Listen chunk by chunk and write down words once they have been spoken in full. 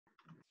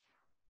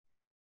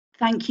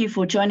Thank you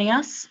for joining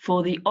us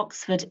for the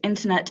Oxford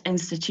Internet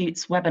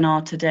Institute's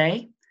webinar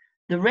today,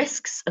 The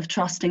Risks of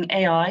Trusting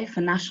AI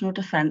for National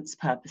Defence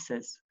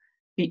Purposes,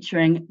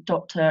 featuring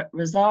Dr.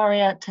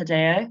 Rosaria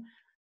Taddeo,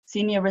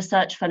 Senior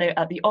Research Fellow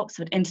at the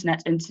Oxford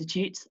Internet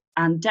Institute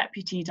and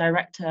Deputy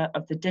Director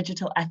of the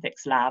Digital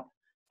Ethics Lab,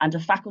 and a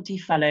Faculty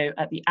Fellow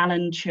at the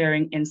Alan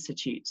Turing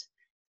Institute,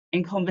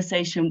 in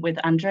conversation with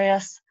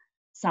Andreas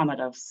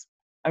Tsamados,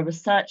 a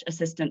Research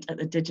Assistant at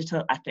the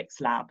Digital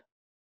Ethics Lab.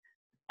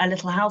 A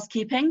little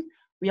housekeeping: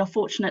 we are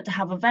fortunate to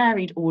have a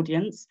varied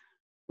audience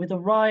with a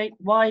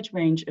wide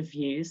range of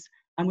views,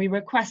 and we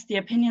request the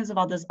opinions of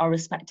others are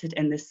respected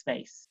in this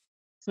space.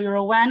 For your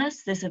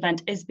awareness, this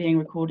event is being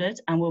recorded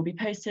and will be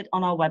posted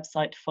on our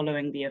website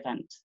following the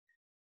event.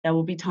 There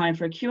will be time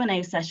for a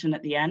Q&A session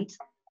at the end.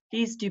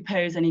 Please do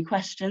pose any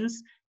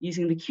questions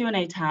using the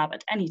Q&A tab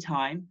at any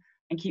time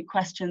and keep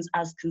questions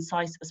as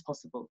concise as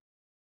possible.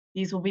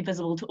 These will be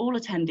visible to all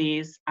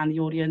attendees, and the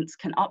audience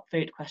can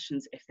upvote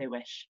questions if they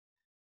wish.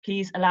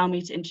 Please allow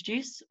me to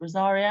introduce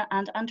Rosaria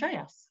and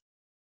Andreas.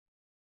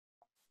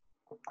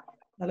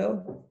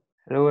 Hello.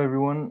 Hello,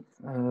 everyone.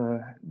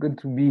 Good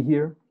to be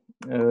here.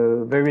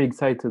 Very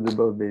excited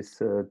about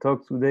this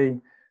talk today,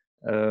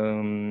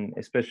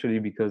 especially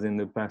because in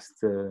the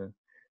past 2-3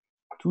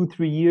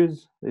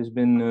 years, there's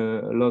been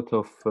a lot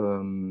of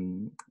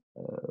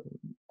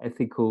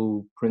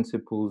ethical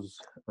principles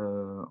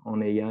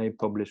on AI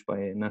published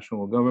by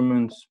national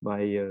governments,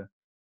 by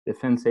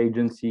defense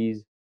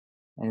agencies,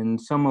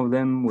 and some of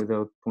them,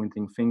 without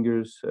pointing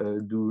fingers,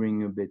 do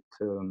ring a bit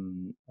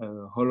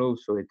hollow.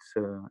 So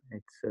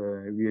it's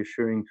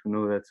reassuring to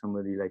know that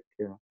somebody like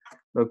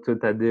Dr.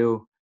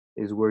 Taddeo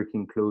is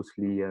working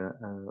closely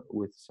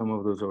with some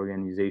of those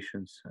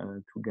organizations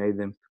to guide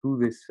them through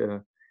this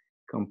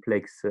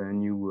complex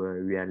new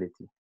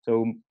reality.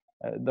 So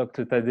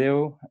Dr.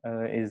 Taddeo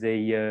is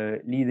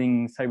a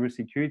leading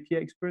cybersecurity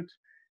expert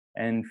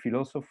and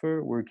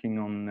philosopher working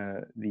on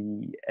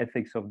the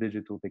ethics of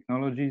digital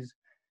technologies.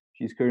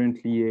 She's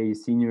currently a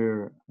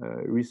senior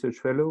research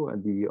fellow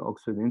at the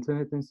Oxford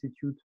Internet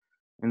Institute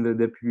and the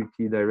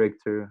deputy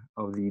director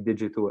of the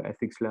Digital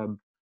Ethics Lab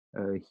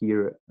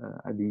here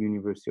at the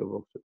University of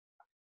Oxford.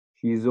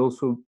 She's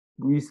also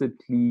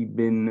recently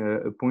been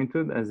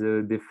appointed as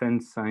a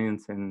Defense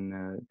Science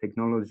and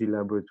Technology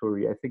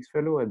Laboratory Ethics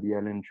Fellow at the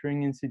Alan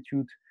Turing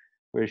Institute,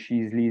 where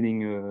she's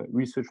leading a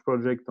research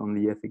project on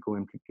the ethical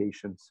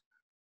implications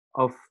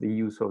of the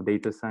use of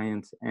data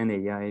science and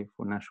AI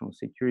for national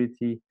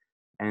security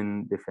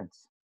and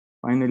defense.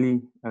 Finally,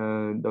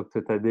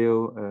 Dr.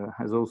 Taddeo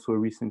has also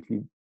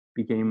recently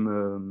became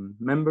a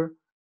member,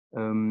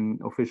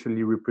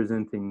 officially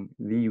representing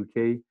the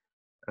UK,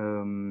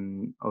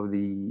 of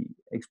the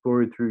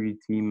exploratory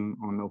team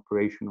on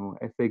operational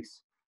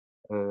ethics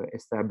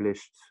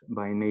established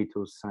by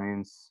NATO's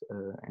Science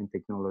and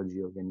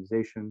Technology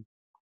Organization.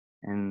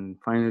 And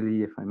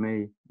finally, if I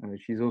may,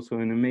 she's also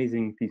an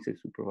amazing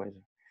thesis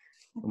supervisor,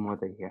 from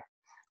what I hear.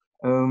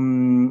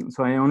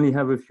 So I only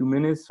have a few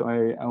minutes, so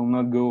I will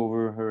not go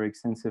over her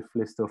extensive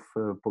list of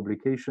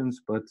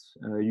publications, but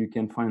you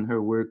can find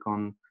her work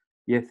on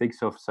the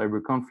ethics of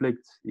cyber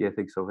conflict, the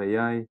ethics of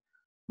AI,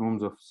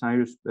 norms of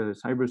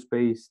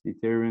cyberspace,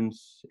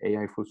 deterrence,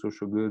 AI for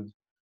social good,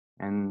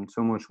 and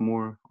so much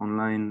more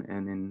online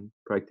and in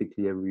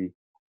practically every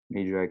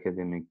major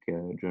academic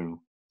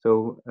journal.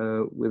 So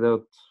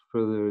without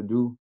further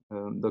ado,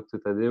 Dr.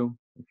 Taddeo,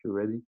 if you're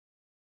ready.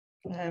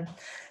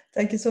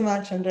 Thank you so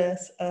much,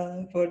 Andreas,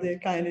 for the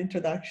kind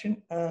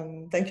introduction.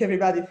 Thank you,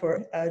 everybody,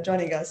 for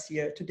joining us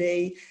here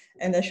today.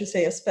 And I should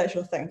say a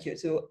special thank you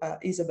to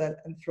Isabel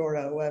and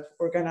Flora, who have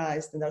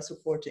organized and are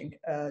supporting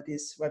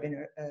this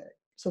webinar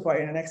so far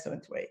in an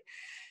excellent way.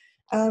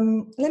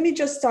 Let me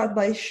just start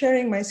by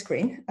sharing my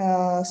screen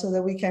so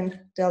that we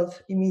can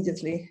delve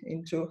immediately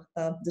into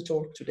the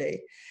talk today.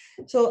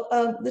 So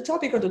the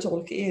topic of the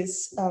talk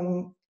is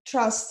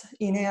trust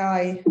in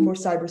AI for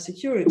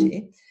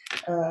cybersecurity,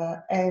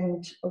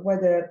 and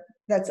whether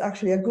that's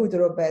actually a good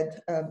or a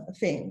bad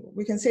thing.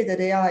 We can say that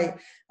AI,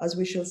 as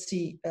we shall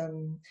see,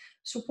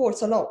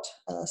 supports a lot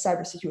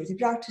cybersecurity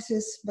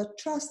practices, but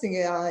trusting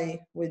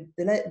AI with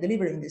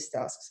delivering these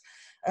tasks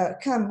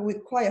come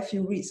with quite a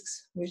few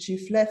risks, which,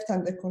 if left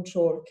under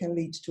control, can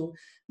lead to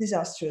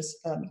disastrous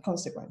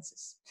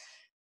consequences.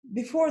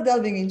 Before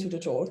delving into the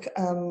talk,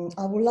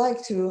 I would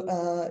like to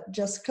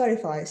just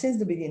clarify since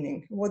the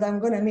beginning what I'm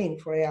going to mean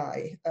for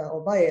AI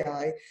or by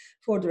AI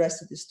for the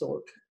rest of this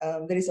talk.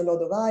 There is a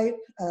lot of hype,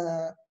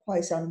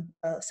 quite some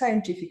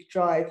scientific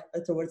drive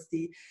towards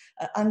the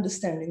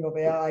understanding of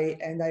AI,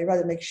 and I'd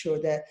rather make sure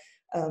that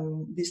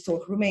this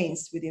talk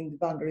remains within the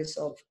boundaries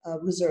of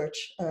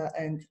research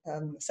and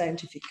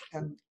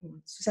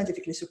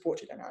scientifically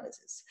supported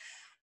analysis.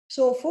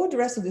 So for the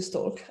rest of this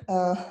talk,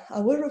 I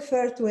will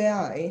refer to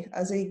AI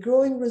as a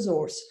growing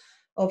resource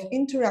of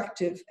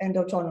interactive and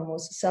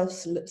autonomous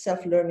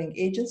self-learning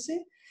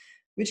agency,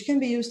 which can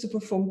be used to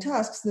perform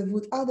tasks that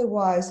would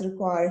otherwise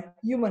require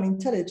human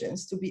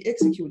intelligence to be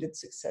executed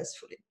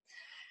successfully.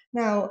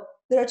 Now,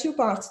 There are two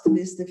parts to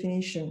this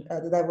definition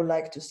that I would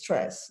like to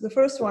stress. The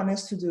first one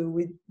has to do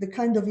with the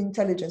kind of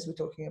intelligence we're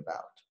talking about.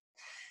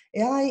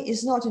 AI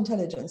is not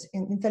intelligent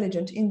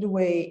in the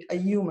way a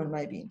human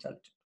might be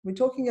intelligent. We're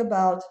talking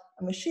about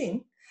a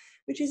machine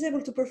which is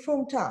able to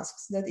perform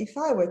tasks that if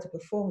I were to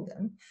perform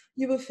them,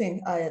 you would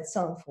think I had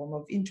some form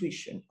of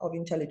intuition, of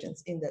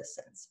intelligence in that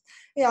sense.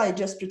 AI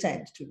just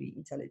pretends to be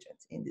intelligent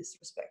in this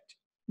respect.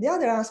 The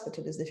other aspect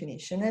of this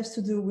definition has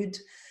to do with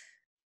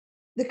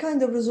the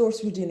kind of resource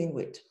we're dealing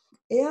with.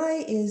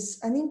 AI is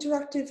an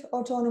interactive,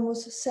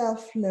 autonomous,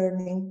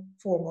 self-learning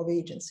form of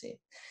agency.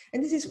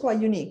 And this is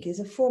quite unique. It's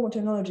a form of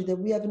technology that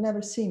we have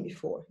never seen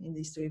before in the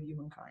history of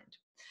humankind.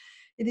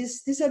 It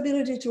is this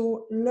ability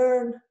to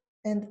learn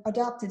and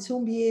adapt its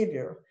own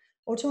behavior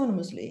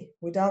autonomously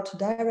without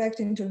direct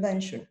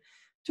intervention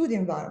to the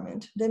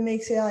environment that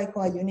makes AI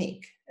quite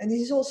unique. And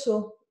this is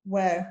also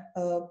where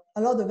a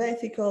lot of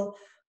ethical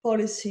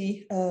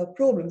policy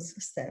problems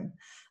stem.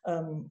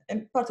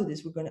 And part of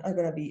this are going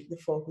to be the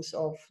focus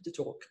of the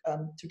talk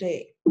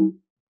today.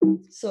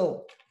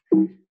 So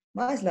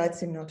my slides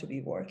seem not to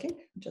be working,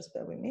 just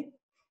bear with me.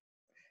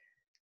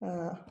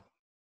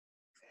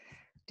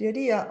 The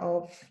idea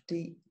of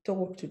the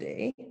talk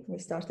today, we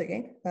start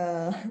again.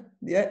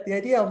 The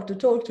idea of the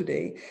talk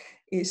today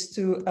is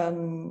to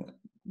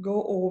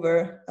go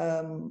over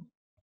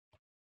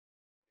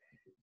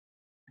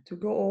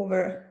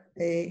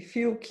a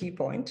few key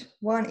points.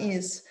 One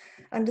is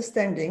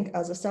understanding,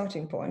 as a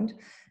starting point,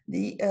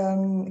 the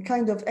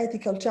kind of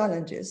ethical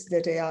challenges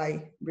that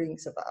AI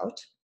brings about.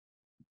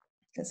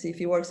 Let's see if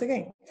it works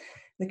again.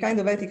 The kind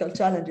of ethical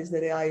challenges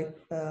that AI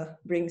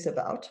brings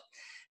about.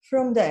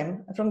 From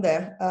there,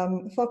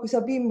 focus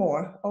a bit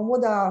more on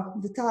what are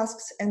the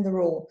tasks and the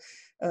role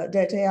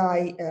that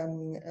AI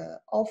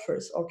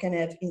offers or can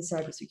have in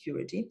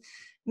cybersecurity.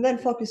 And then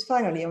focus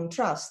finally on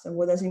trust and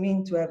what does it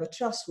mean to have a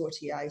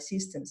trustworthy AI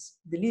systems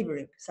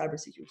delivering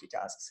cybersecurity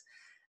tasks.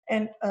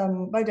 And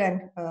by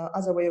then,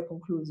 as a way of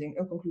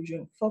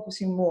conclusion,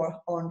 focusing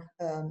more on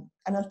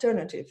an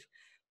alternative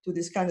to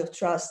this kind of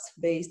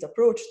trust-based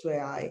approach to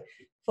AI,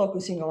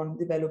 focusing on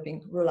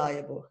developing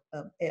reliable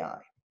AI.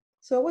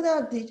 So what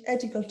are the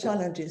ethical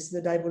challenges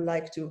that I would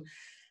like to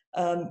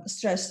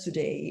stress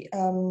today?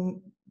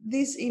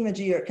 This image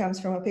here comes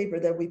from a paper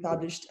that we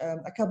published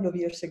a couple of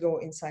years ago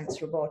in Science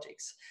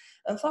Robotics.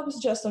 Focus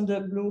just on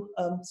the blue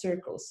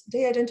circles.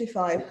 They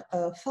identify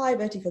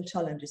 5 ethical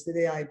challenges that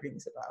AI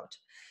brings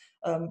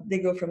about. They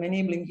go from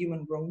enabling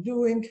human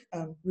wrongdoing,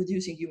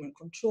 reducing human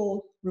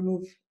control,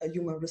 remove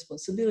human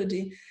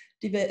responsibility,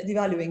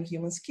 devaluing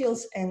human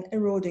skills, and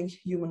eroding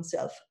human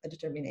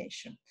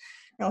self-determination.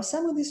 Now,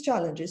 some of these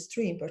challenges,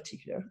 3 in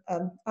particular,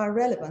 are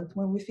relevant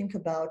when we think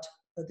about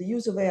the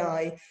use of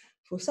AI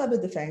for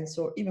cyber defense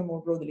or even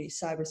more broadly,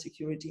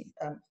 cybersecurity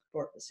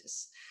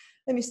purposes.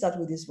 Let me start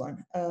with this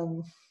one.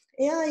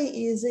 AI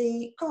is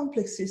a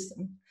complex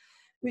system,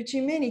 which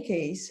in many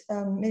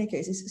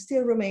cases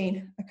still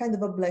remain a kind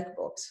of a black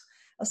box,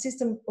 a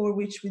system over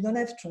which we don't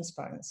have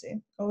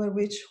transparency, over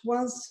which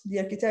once the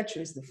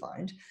architecture is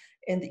defined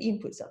and the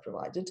inputs are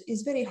provided,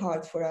 it's very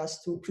hard for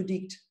us to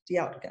predict the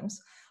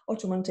outcomes or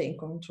to maintain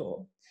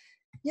control.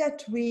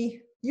 Yet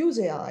we use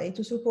AI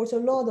to support a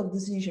lot of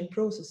decision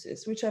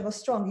processes which have a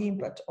strong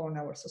impact on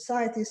our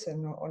societies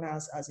and on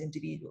us as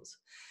individuals.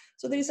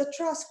 So there is a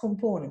trust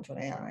component on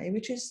AI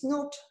which is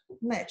not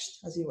matched,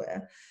 as it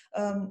were,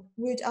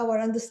 with our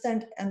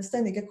understanding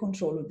and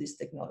control of this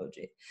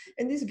technology.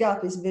 And this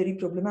gap is very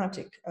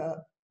problematic.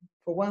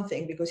 For one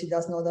thing, because it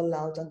does not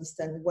allow to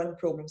understand when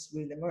problems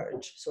will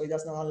emerge. So it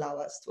does not allow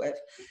us to have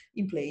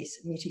in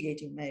place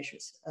mitigating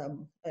measures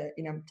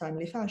in a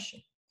timely fashion.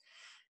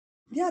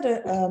 The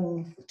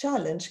other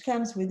challenge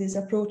comes with this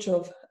approach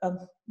of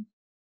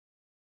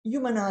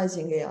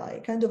humanizing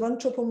AI, kind of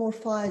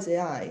anthropomorphize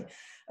AI.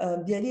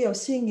 The idea of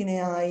seeing in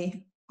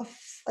AI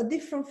a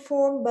different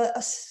form, but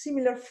a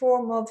similar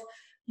form of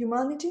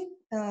humanity.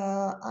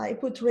 I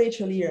put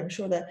Rachel here. I'm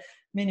sure that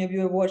many of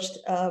you have watched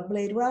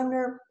Blade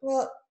Runner.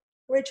 Well,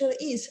 Rachel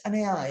is an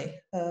AI.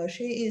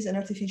 She is an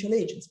artificial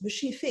agent, but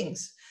she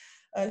thinks.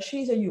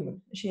 She's a human.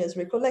 She has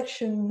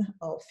recollection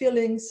of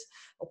feelings,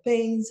 of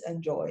pains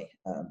and joy.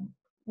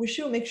 We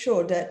should make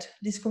sure that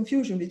this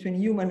confusion between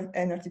human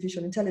and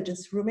artificial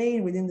intelligence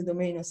remain within the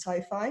domain of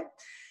sci-fi,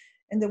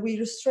 and that we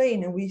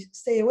restrain and we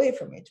stay away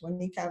from it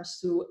when it comes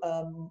to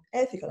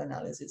ethical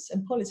analysis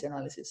and policy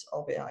analysis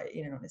of AI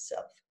in and of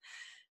itself.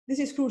 This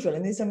is crucial,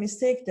 and it's a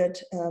mistake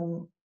that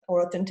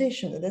or a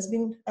temptation that has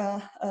been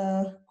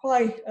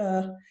quite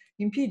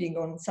impeding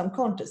on some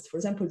contests. For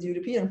example, the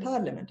European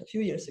Parliament a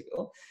few years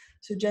ago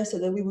suggested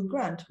that we would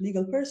grant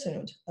legal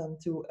personhood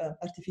to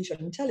artificial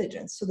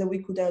intelligence so that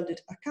we could hold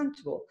it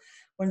accountable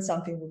when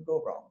something would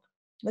go wrong.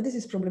 But this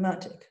is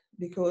problematic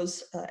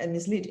because, and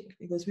misleading,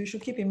 because we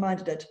should keep in mind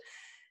that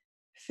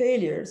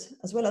failures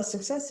as well as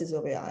successes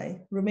of AI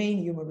remain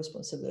human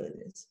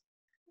responsibilities.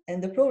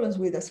 And the problems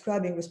with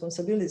ascribing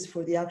responsibilities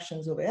for the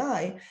actions of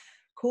AI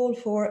call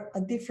for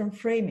a different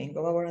framing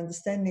of our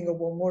understanding of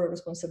what moral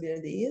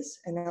responsibility is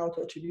and how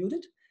to attribute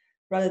it,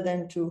 rather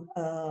than to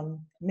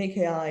make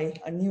AI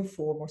a new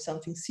form or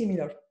something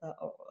similar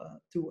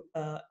to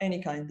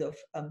any kind of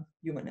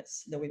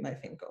humanness that we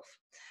might think of.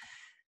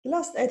 The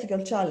last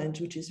ethical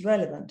challenge, which is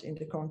relevant in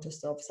the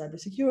context of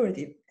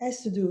cybersecurity,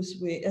 has to do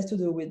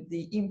with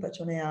the impact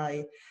on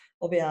AI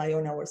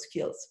on our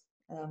skills.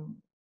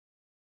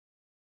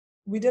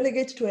 We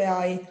delegate to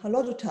AI a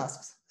lot of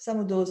tasks. Some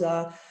of those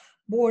are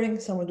boring,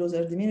 some of those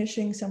are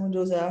diminishing, some of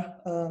those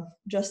are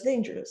just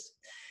dangerous.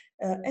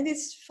 And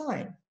it's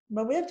fine,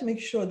 but we have to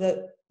make sure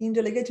that in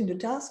delegating the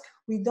task,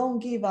 we don't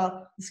give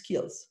up the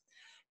skills.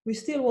 We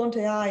still want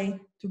AI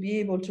to be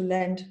able to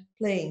land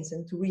planes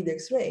and to read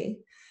X-ray,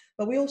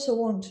 but we also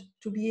want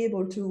to be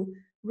able to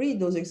read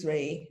those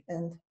X-ray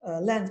and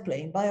land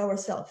plane by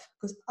ourselves,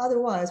 because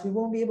otherwise we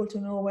won't be able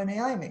to know when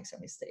AI makes a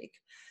mistake,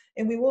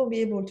 and we won't be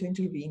able to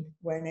intervene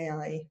when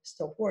AI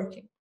stops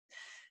working.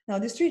 Now,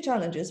 these three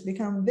challenges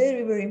become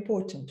very, very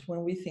important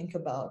when we think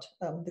about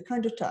the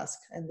kind of task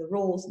and the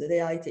roles that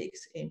AI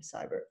takes in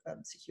cyber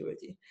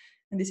security.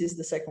 And this is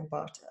the second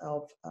part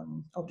of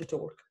the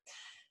talk.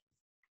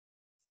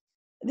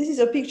 This is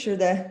a picture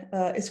that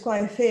is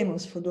quite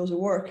famous for those who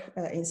work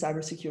in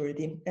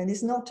cybersecurity, and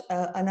it's not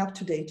an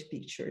up-to-date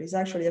picture. It's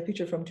actually a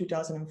picture from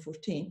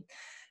 2014.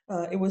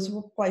 It was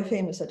quite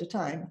famous at the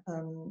time.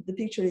 The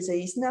picture is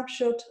a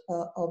snapshot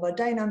of a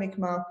dynamic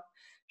map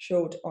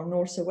showed on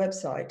NORCE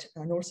website,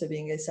 NORCE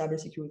being a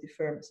cybersecurity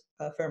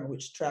firm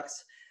which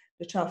tracks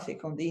the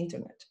traffic on the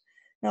internet.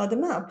 Now, the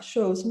map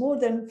shows more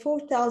than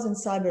 4,000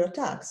 cyber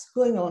attacks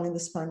going on in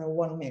the span of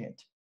 1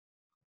 minute.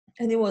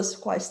 And it was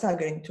quite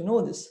staggering to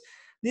notice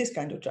this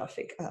kind of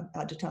traffic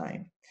at the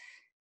time.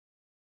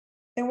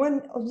 And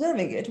when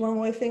observing it, one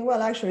might think,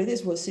 well, actually,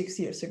 this was 6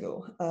 years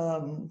ago,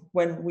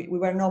 when we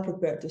were not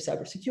prepared to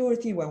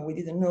cybersecurity, when we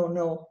didn't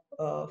know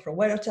from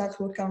where attacks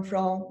would come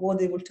from, what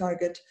they would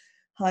target,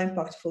 how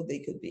impactful they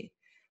could be.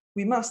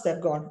 We must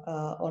have gone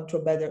onto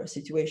a better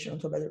situation,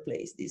 onto a better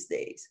place these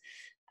days.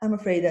 I'm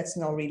afraid that's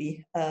not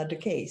really the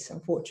case,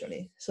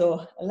 unfortunately.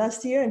 So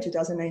last year, in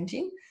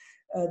 2019,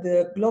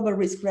 the Global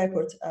Risk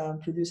Report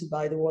produced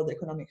by the World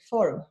Economic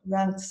Forum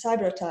ranked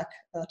cyber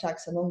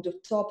attacks among the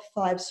top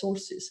 5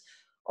 sources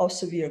of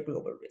severe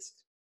global risk.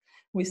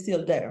 We're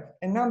still there,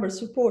 and numbers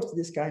support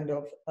this kind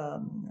of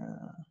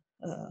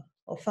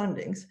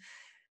findings.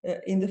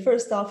 In the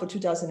first half of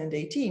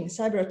 2018,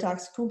 cyber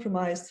attacks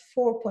compromised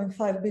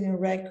 4.5 billion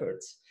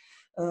records,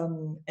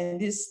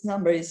 and this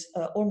number is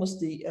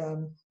almost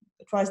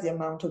twice the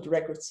amount of the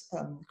records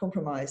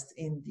compromised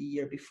in the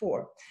year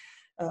before.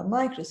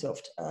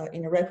 Microsoft,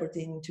 in a report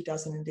in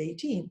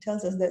 2018,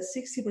 tells us that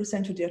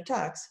 60% of the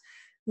attacks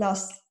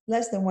last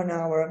less than 1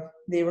 hour,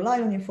 they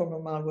rely on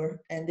informal malware,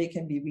 and they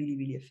can be really,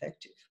 really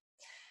effective.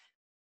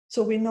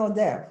 So we know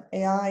there,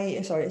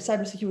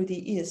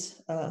 cybersecurity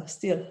is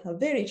still a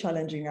very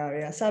challenging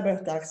area.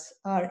 Cyber attacks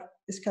are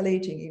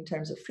escalating in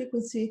terms of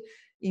frequency,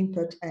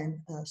 impact, and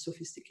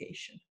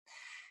sophistication.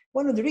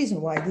 One of the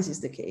reasons why this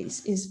is the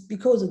case is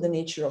because of the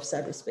nature of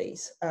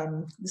cyberspace,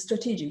 the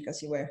strategic,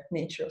 as you were,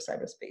 nature of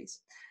cyberspace.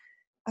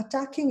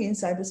 Attacking in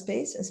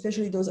cyberspace,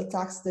 especially those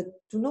attacks that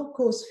do not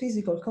cause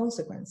physical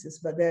consequences,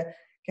 but that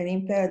can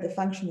impair the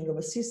functioning of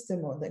a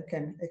system or that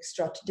can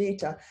extract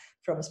data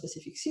from a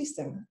specific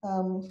system,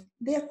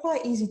 they are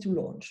quite easy to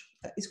launch.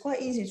 It's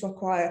quite easy to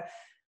acquire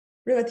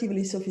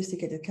relatively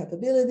sophisticated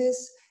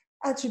capabilities.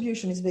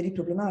 Attribution is very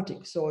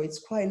problematic, so it's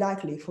quite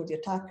likely for the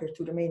attacker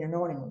to remain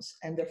anonymous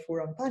and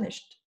therefore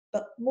unpunished.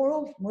 But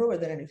moreover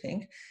than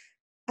anything,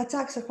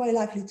 attacks are quite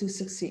likely to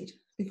succeed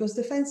because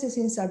defenses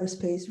in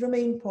cyberspace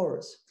remain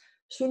porous.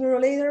 Sooner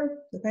or later,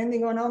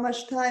 depending on how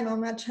much time, how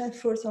much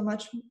effort, how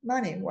much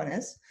money one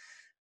has,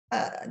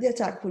 the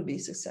attack will be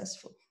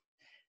successful.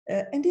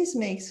 And this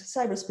makes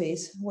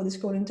cyberspace what is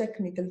called in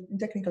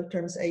technical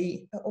terms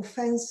a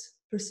offense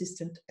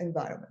persistent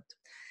environment.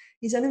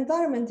 It's an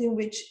environment in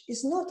which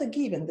it's not a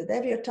given that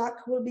every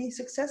attack will be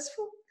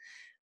successful,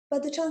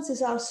 but the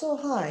chances are so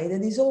high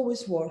that it's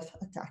always worth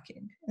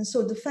attacking. And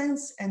so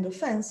defense and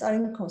offense are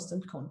in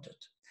constant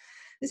contact.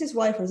 This is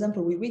why, for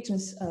example, we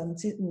witness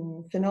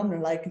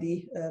phenomena like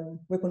the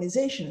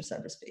weaponization of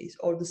cyberspace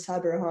or the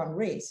cyber harm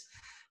race,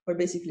 where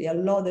basically a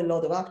lot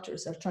of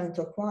actors are trying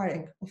to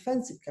acquire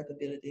offensive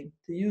capability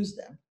to use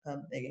them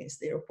against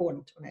their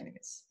opponent or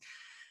enemies.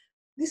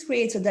 This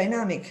creates a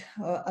dynamic,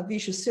 a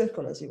vicious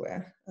circle, as it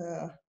were,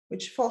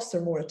 which foster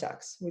more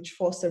attacks, which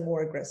foster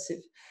more and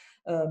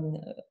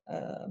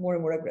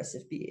more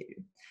aggressive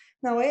behavior.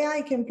 Now,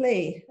 AI can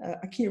play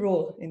a key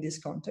role in this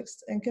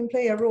context and can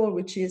play a role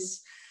which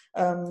is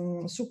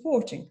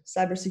supporting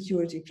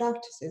cybersecurity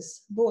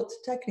practices, both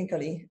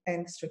technically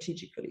and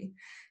strategically.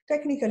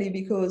 Technically,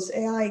 because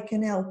AI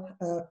can help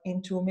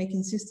into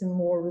making systems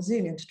more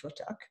resilient to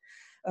attack,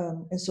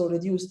 and so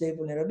reduce their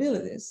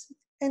vulnerabilities.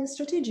 And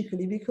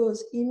strategically,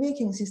 because in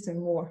making systems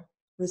more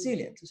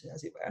resilient,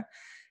 as it were,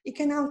 it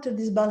can alter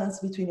this balance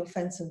between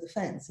offense and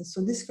defense, and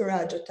so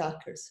discourage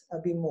attackers a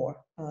bit more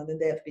than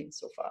they have been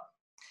so far.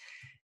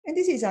 And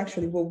this is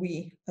actually what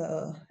we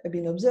have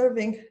been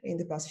observing in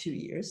the past few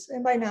years.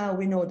 And by now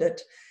we know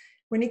that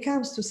When it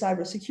comes to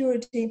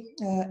cybersecurity,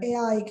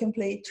 AI can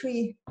play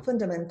three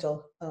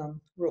fundamental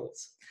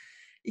roles.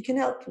 It can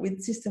help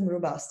with system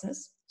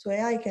robustness. So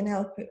AI can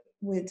help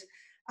with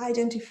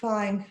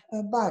identifying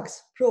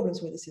bugs,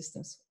 problems with the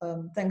systems,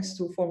 thanks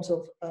to forms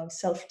of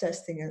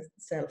self-testing and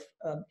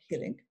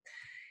self-healing.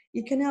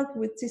 It can help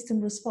with system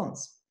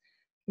response.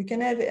 We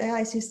can have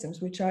AI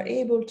systems which are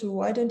able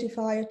to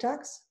identify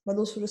attacks, but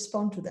also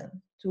respond to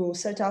them, to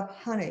set up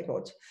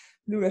honeypot,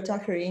 lure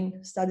attacker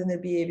in, study their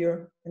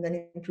behavior, and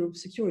then improve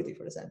security,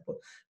 for example,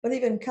 but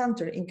even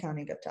counter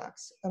incoming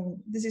attacks.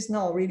 This is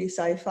not really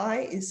sci-fi,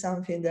 it's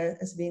something that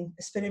has been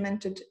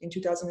experimented in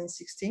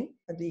 2016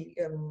 at the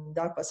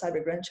DARPA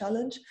Cyber Grand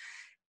Challenge,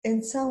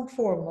 and some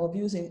form of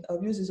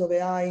uses of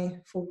AI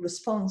for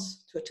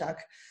response to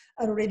attack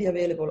are already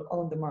available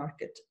on the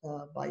market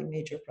by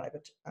major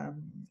private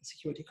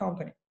security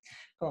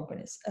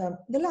companies.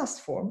 The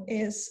last form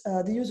is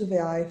the use of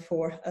AI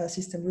for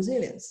system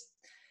resilience.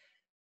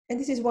 And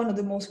this is one of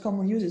the most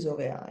common uses of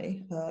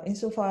AI.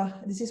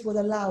 Insofar, this is what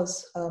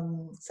allows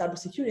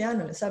cybersecurity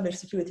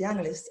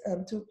analysts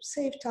to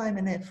save time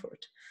and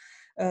effort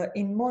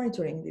in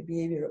monitoring the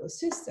behavior of a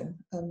system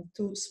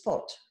to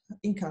spot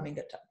incoming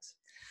attacks.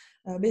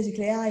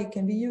 Basically, AI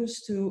can be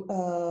used to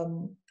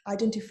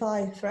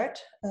identify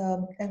threat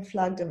and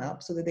flag them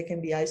up so that they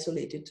can be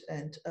isolated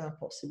and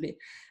possibly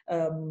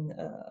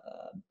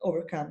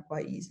overcome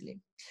quite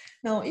easily.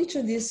 Now, each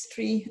of these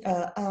three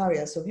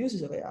areas of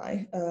uses of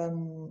AI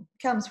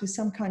comes with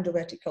some kind of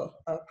ethical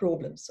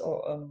problems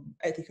or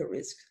ethical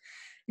risks.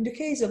 In the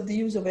case of the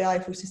use of AI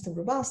for system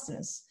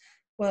robustness,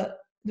 well,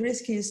 the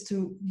risk is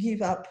to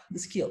give up the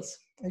skills.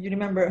 You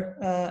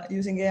remember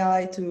using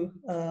AI to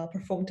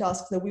perform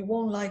tasks that we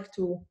won't like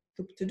to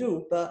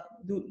do, but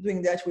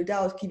doing that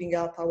without giving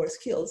up our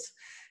skills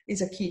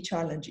is a key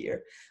challenge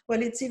here.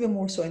 Well, it's even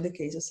more so in the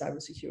case of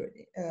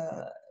cybersecurity.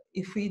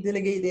 If we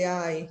delegate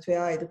to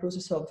AI the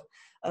process of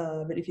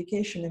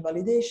verification and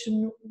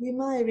validation, we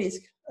might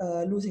risk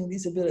losing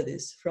these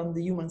abilities from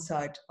the human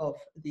side of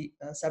the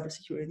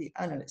cybersecurity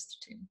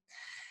analyst team.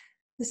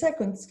 The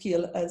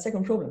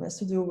second problem has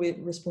to do with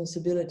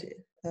responsibility.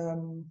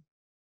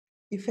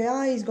 If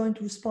AI is going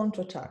to respond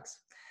to attacks,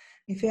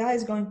 if AI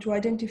is going to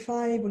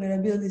identify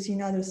vulnerabilities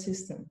in other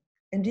systems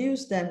and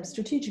use them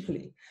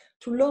strategically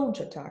to launch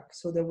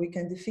attacks so that we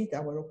can defeat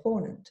our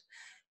opponent,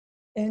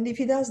 and if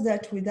he does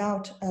that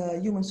without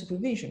human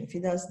supervision, if he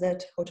does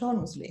that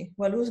autonomously,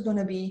 well, who's going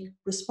to be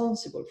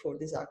responsible for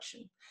this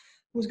action?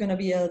 Who's going to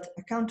be held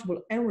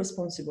accountable and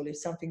responsible if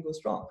something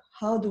goes wrong?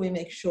 How do we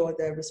make sure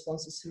that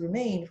responses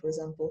remain, for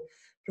example,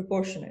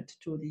 proportionate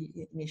to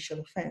the initial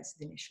offense,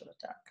 the initial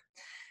attack?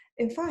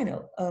 And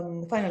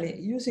finally,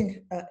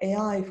 using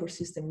AI for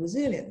system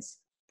resilience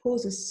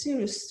poses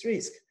serious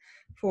risk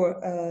for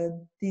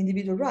the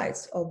individual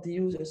rights of the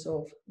users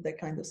of that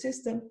kind of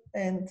system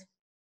and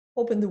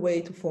open the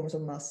way to forms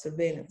of mass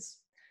surveillance.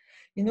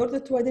 In order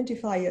to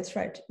identify a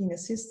threat in a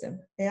system,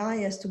 AI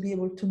has to be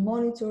able to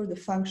monitor the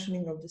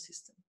functioning of the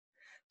system.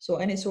 So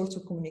any sorts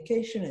of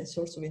communication, any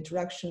sorts of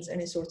interactions,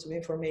 any sorts of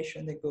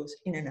information that goes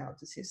in and out of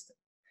the system.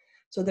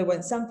 So that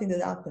when something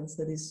that happens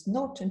that is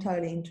not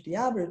entirely into the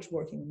average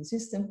working of the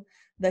system,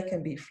 that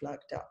can be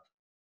flagged up.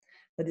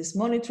 But this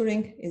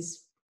monitoring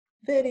is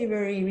very,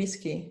 very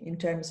risky in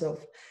terms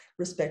of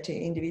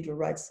respecting individual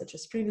rights such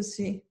as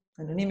privacy,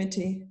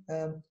 anonymity,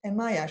 and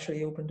might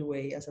actually open the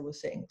way, as I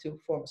was saying, to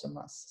forms of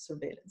mass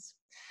surveillance.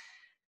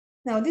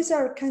 Now, these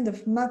are kind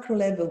of macro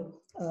level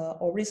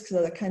or risks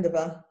that are kind of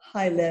a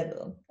high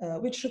level,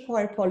 which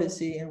require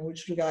policy and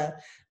which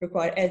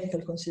require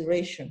ethical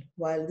consideration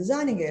while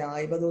designing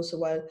AI, but also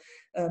while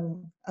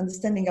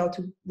understanding how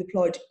to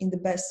deploy it in the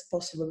best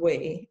possible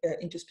way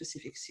into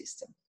specific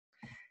system.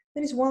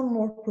 There is one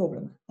more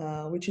problem,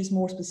 which is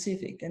more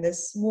specific, and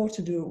has more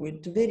to do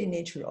with the very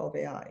nature of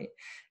AI.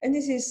 And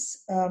this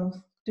is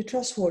the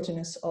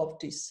trustworthiness of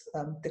this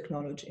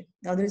technology.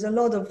 Now, there is a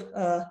lot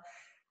of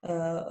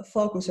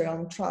focus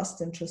around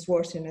trust and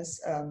trustworthiness.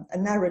 A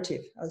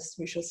narrative, as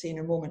we shall see in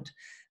a moment,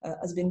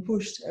 has been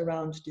pushed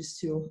around these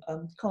two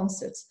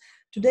concepts.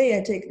 Today,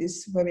 I take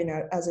this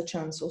webinar as a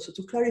chance also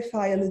to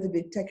clarify a little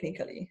bit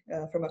technically,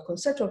 from a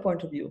conceptual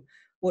point of view,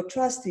 what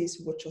trust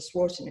is, what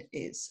trustworthiness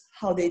is,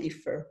 how they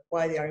differ,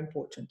 why they are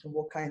important, and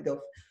what kind of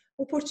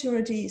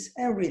opportunities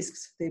and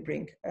risks they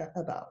bring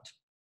about.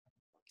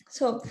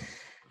 So,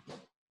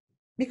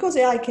 because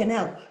AI can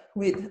help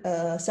with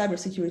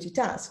cybersecurity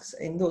tasks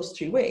in those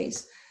three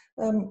ways,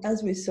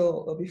 as we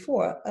saw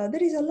before,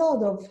 there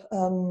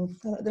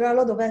are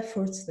a lot of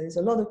efforts, there is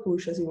a lot of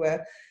push, as it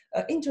were,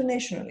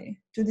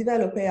 internationally to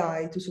develop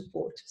AI to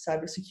support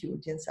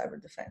cybersecurity and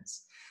cyber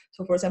defense.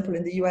 So, for example,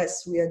 in the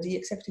US, we had the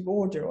executive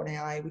order on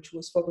AI, which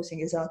was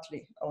focusing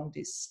exactly on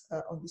this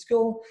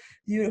goal.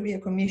 The European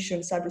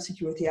Commission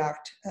Cybersecurity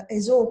Act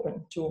is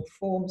open to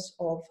forms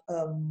of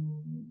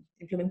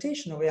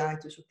implementation of AI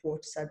to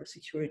support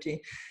cybersecurity.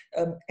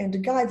 And the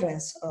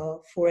guidelines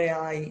for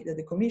AI that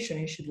the Commission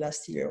issued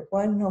last year,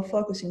 while not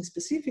focusing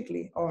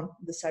specifically on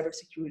the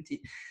cybersecurity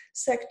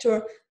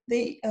sector,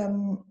 they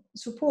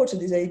supported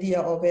this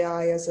idea of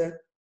AI as a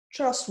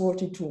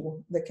trustworthy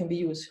tool that can be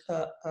used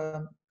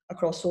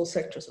across all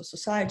sectors of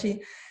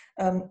society.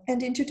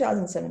 And in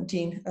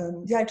 2017,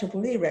 the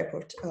IEEE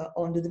report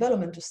on the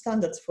development of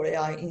standards for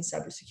AI in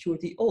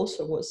cybersecurity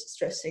also was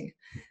stressing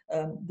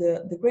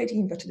the great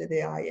impact that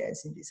AI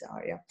has in this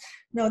area.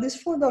 Now, these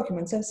 4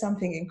 documents have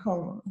something in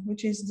common,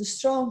 which is the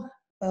strong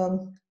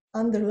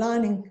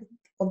underlining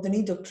of the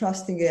need of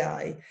trusting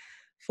AI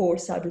for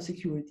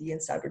cybersecurity and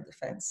cyber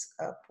defense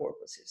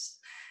purposes.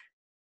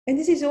 And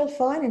this is all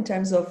fine in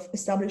terms of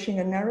establishing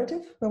a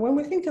narrative, but when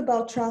we think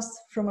about trust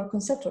from a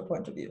conceptual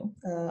point of view,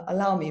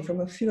 allow me,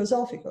 from a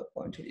philosophical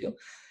point of view,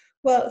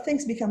 well,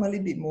 things become a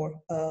little bit more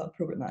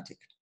problematic.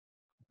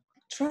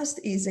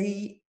 Trust is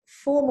a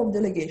form of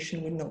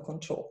delegation with no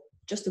control,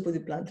 just to put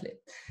it bluntly.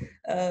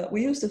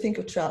 We used to think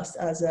of trust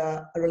as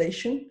a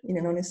relation in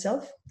and on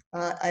itself.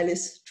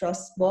 Alice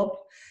trusts Bob,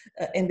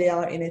 and they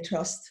are in a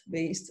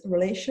trust-based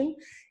relation.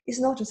 It's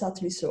not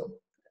exactly so.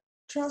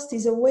 Trust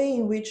is a way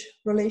in which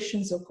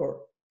relations occur.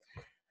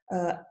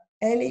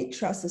 Ellie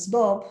trusts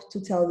Bob to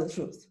tell the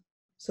truth.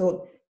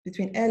 So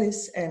between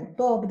Alice and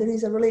Bob, there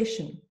is a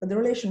relation, but the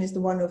relation is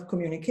the one of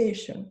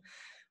communication,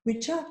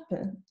 which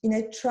happens in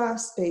a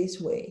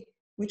trust-based way,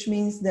 which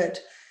means that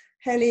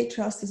Ellie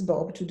trusts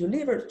Bob to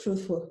deliver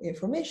truthful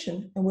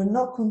information and will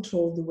not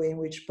control the way in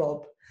which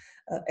Bob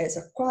has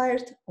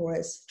acquired or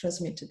has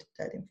transmitted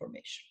that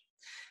information.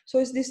 So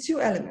it's these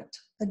 2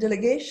 elements, a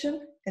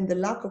delegation and the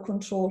lack of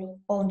control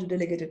on the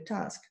delegated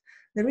task,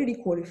 that really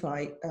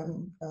qualify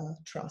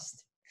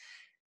trust.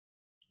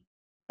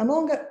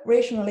 Among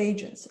rational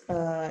agents,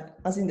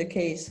 as in the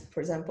case,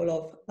 for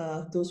example,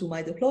 of those who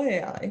might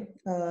deploy AI,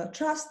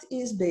 trust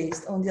is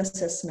based on the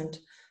assessment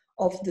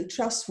of the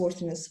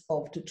trustworthiness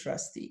of the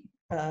trustee.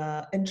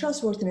 And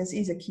trustworthiness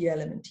is a key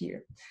element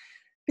here.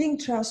 Being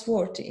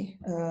trustworthy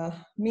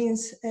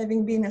means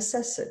having been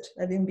assessed,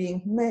 having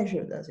been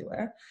measured, as it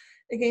were,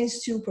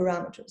 against 2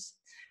 parameters.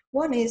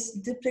 One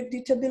is the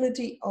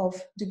predictability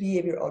of the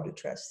behavior of the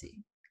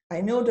trustee. I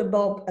know that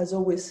Bob has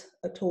always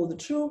told the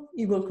truth,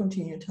 he will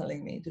continue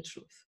telling me the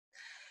truth.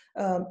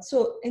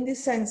 So in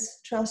this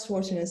sense,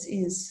 trustworthiness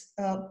is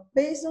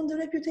based on the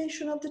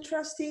reputation of the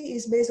trustee,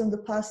 is based on the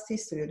past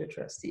history of the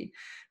trustee.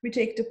 We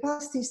take the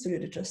past history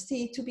of the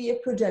trustee to be a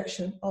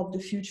projection of the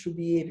future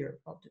behavior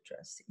of the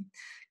trustee.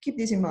 Keep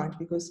this in mind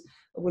because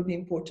it will be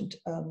important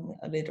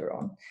later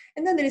on.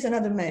 And then there is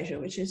another measure,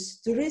 which is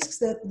the risks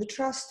that the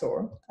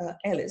trustor,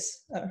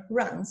 Alice,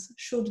 runs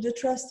should the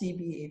trustee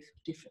behave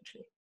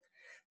differently.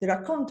 There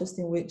are contexts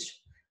in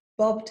which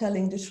Bob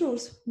telling the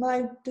truth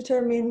might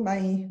determine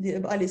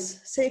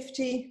Alice's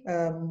safety,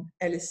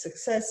 Alice's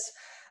success.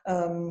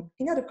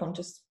 In other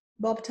contexts,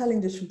 Bob telling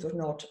the truth or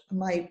not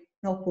might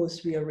not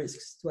pose real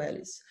risks to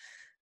Alice.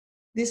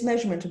 This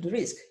measurement of the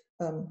risk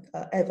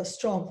have a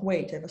strong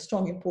weight, have a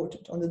strong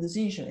importance on the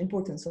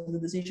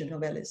decision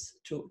of Alice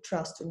to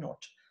trust or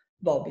not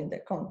Bob in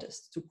that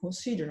context, to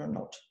consider or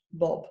not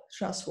Bob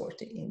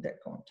trustworthy in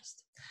that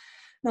context.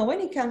 Now, when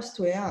it comes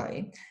to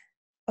AI,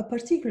 a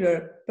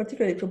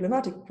particularly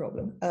problematic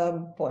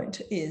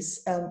point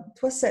is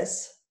to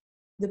assess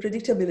the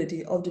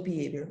predictability of the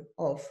behavior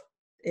of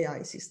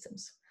AI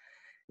systems.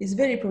 It's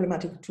very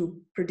problematic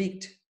to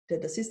predict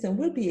that the system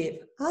will behave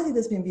as it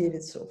has been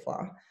behaving so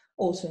far,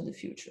 also in the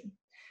future.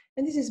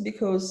 And this is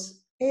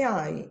because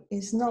AI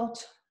is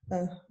not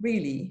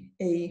really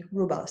a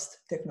robust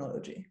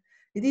technology.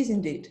 It is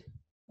indeed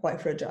quite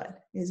fragile.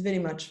 It's very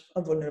much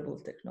a vulnerable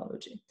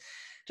technology.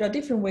 There are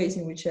different ways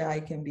in which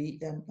AI can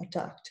be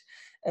attacked.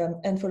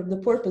 And for the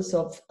purpose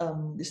of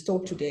this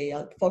talk today,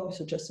 I'll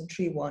focus just on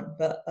three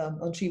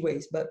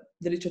ways, but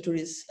the literature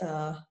is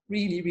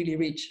really, really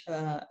rich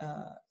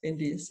in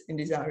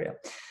this area.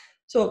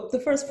 So the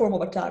first form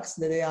of attacks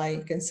that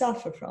AI can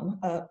suffer from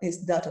is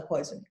data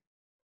poisoning.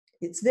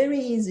 It's very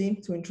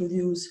easy to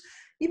introduce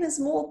even a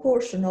small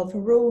portion of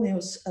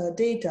erroneous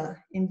data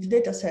in the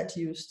data set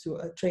used to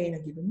train a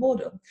given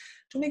model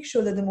to make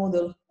sure that the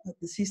model,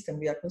 the system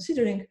we are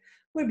considering,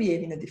 will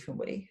behave in a different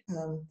way.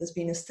 There's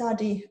been a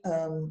study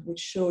which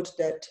showed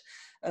that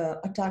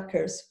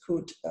attackers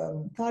could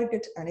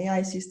target an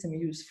AI system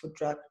used for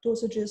drug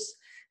dosages,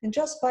 and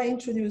just by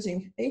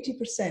introducing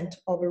 80%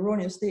 of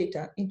erroneous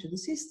data into the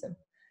system,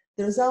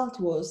 the result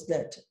was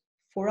that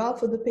for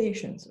half of the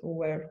patients who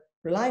were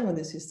relying on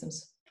the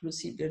systems to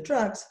receive their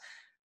drugs,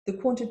 the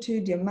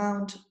quantity, the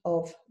amount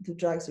of the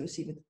drugs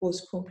received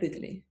was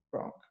completely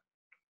wrong.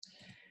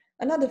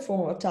 Another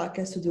form of attack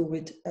has to do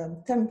with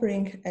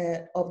tampering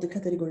of the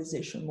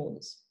categorization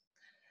models.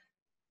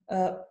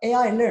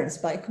 AI learns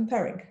by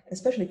comparing,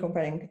 especially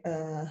comparing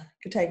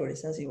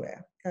categories, as it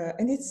were.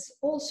 And it's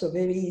also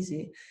very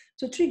easy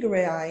to trigger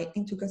AI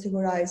into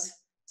categorize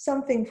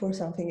something for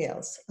something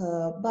else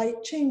by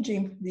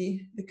changing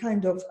the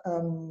kind of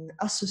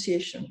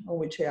association on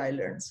which AI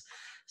learns.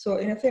 So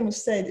in a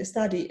famous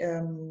study,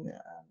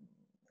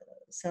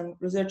 some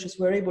researchers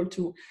were able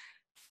to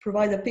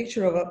provide a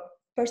picture of a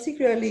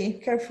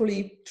particularly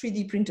carefully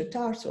 3D printed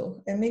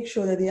turtle and make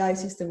sure that the AI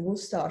system will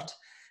start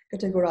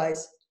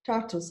categorize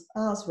turtles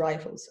as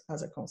rifles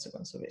as a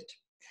consequence of it.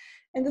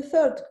 And the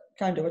third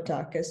kind of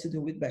attack has to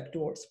do with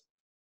backdoors.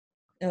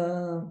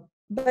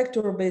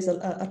 Backdoor-based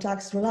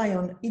attacks rely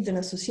on hidden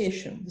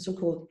association, the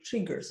so-called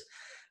triggers,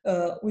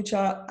 which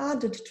are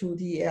added to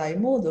the AI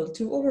model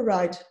to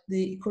override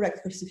the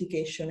correct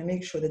classification and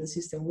make sure that the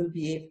system will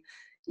behave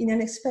in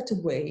an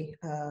expected way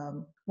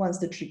once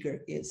the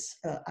trigger is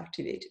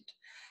activated.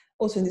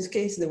 Also, in this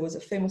case, there was a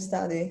famous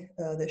study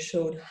that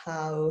showed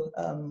how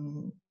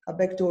a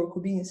backdoor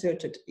could be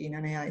inserted in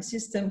an AI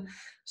system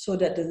so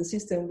that the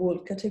system will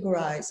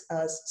categorize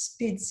as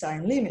speed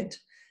sign limit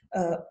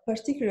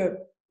particular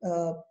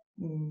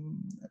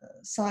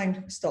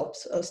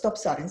stop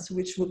signs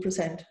which will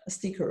present a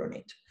sticker on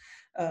it.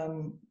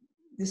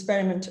 The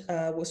experiment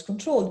was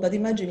controlled, but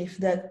imagine if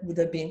that would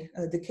have been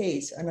the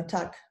case, an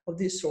attack of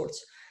this sort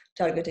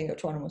targeting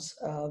autonomous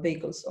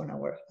vehicles on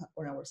our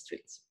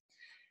streets.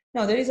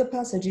 Now, there is a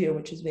passage here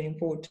which is very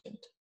important.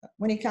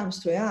 When it comes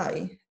to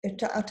AI,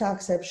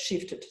 attacks have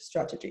shifted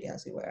strategy,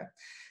 as it were.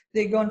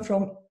 They've gone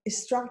from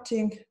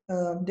extracting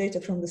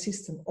data from the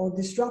system or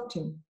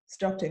disrupting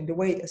the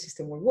way a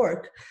system will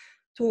work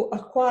to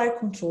acquire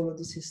control of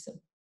the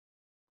system,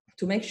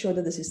 to make sure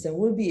that the system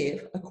will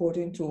behave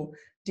according to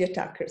the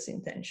attacker's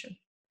intention.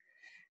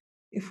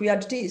 If we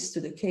add this to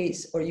the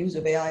case or use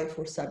of AI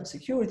for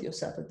cybersecurity or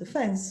cyber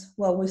defense,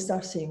 well, we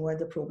start seeing where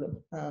the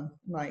problem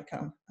might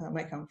come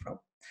from.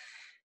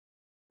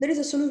 There is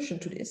a solution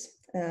to this,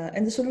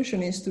 and the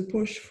solution is to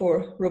push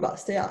for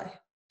robust AI,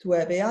 to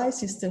have AI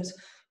systems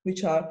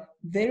which are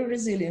very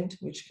resilient,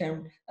 which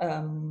can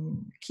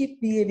keep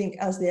behaving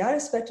as they are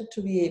expected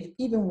to behave,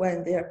 even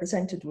when they are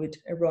presented with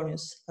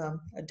erroneous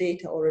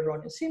data or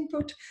erroneous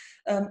input,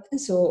 and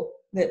so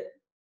that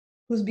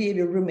whose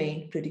behavior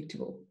remain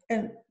predictable.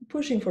 And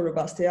pushing for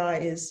robust AI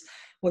is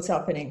what's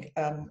happening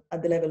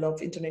at the level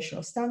of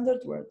international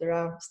standards, where there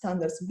are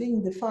standards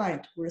being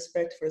defined with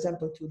respect, for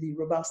example, to the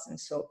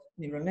robustness of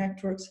neural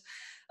networks.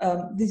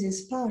 This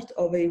is part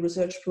of a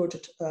research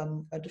project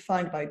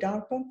defined by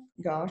DARPA,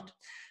 GART.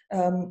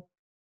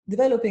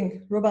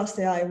 Developing robust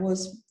AI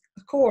was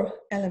a core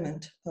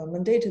element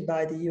mandated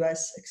by the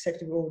US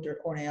Executive Order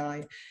on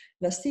AI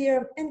last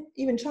year, and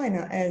even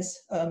China has,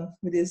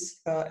 with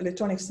its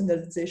Electronic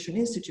Standardization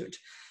Institute,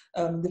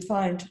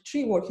 defined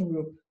 3 working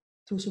groups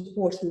to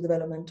support the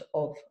development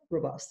of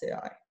robust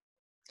AI.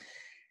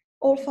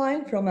 All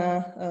fine from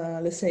a,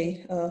 let's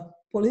say,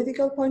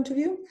 political point of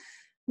view,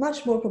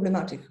 much more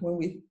problematic when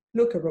we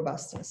look at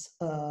robustness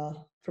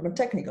from a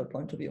technical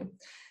point of view.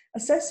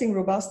 Assessing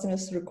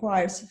robustness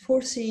requires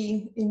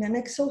foreseeing in an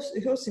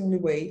exhaustive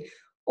way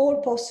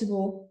all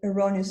possible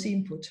erroneous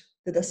input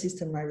that a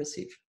system might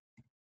receive,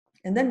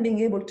 and then being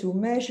able to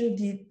measure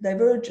the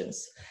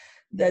divergence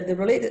that the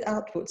related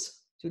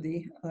outputs to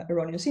the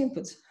erroneous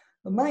inputs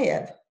might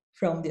have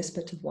from the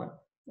expected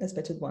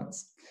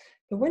ones.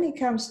 But when it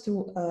comes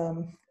to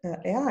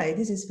AI,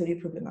 this is very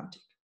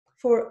problematic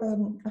for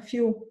a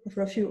few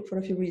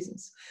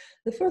reasons.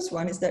 The first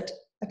one is that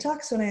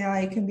attacks on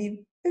AI can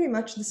be very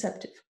much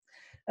deceptive.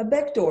 A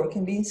backdoor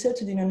can be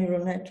inserted in a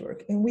neural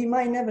network, and we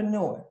might never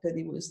know that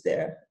it was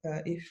there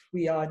if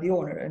we are the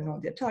owner and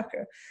not the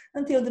attacker,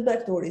 until the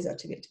backdoor is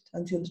activated,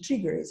 until the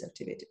trigger is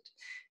activated.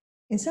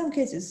 In some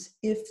cases,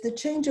 if the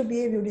change of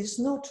behavior is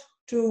not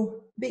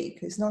too big,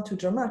 it's not too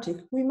dramatic,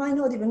 we might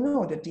not even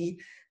know that the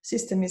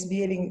system is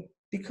behaving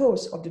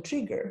because of the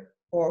trigger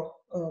or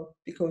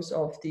because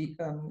of the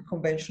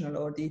conventional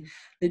or the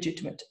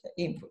legitimate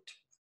input.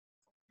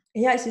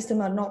 AI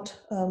systems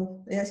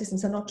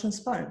are not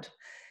transparent.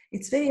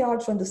 It's very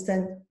hard to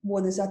understand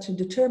what actually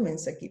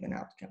determines a given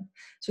outcome.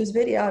 So it's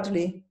very hard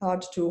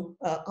to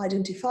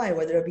identify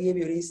whether a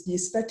behavior is the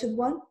expected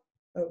one,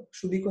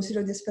 should be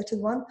considered the expected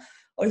one,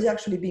 or is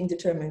actually being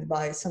determined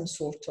by some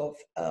sort of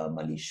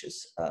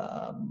malicious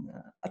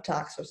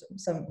attacks or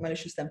some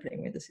malicious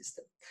tampering with the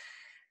system.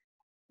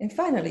 And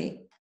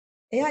finally,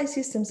 AI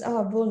systems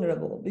are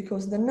vulnerable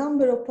because the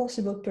number of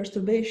possible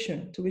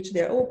perturbations to which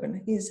they are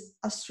open is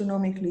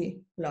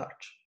astronomically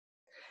large.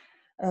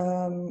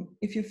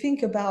 If you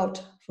think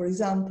about, for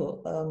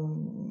example,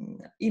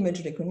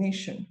 image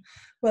recognition,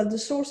 well, the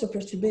source of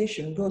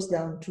perturbation goes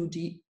down to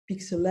the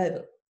pixel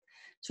level.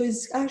 So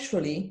it's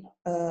actually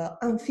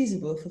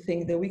unfeasible to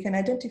think that we can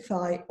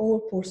identify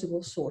all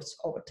possible sorts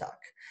of attack.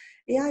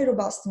 AI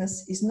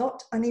robustness is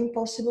not an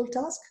impossible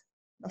task,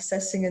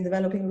 assessing and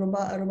developing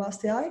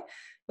robust AI,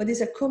 but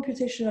it's a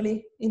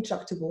computationally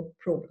intractable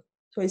problem.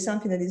 So it's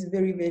something that is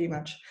very, very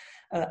much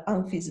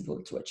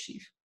unfeasible to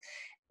achieve.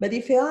 But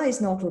if AI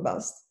is not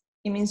robust,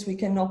 it means we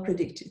cannot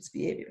predict its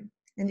behavior.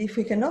 And if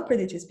we cannot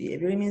predict its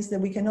behavior, it means that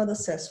we cannot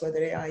assess whether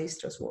AI is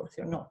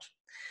trustworthy or not.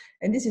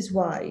 And this is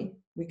why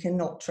we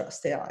cannot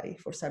trust AI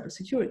for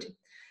cybersecurity.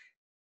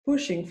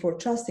 Pushing for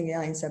trusting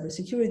AI in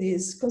cybersecurity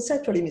is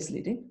conceptually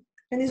misleading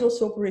and is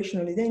also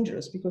operationally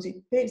dangerous because it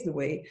paves the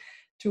way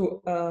to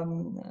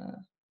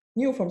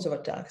new forms of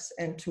attacks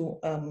and to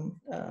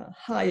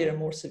higher and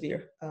more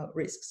severe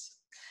risks.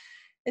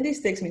 And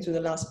this takes me to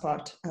the last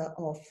part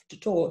of the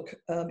talk,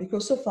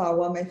 because so far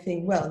one might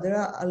think, well, there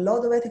are a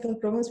lot of ethical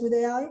problems with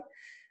AI.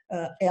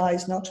 AI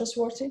is not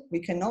trustworthy. We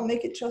cannot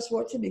make it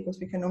trustworthy because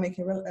we cannot make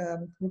it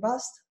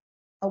robust.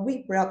 Are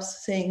we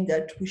perhaps saying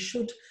that we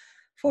should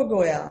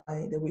forgo AI,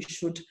 that we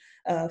should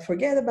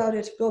forget about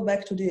it, go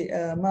back to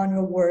the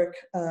manual work?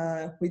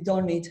 We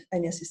don't need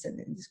any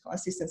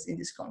assistance in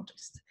this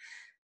context.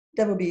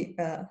 That would be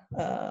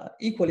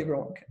equally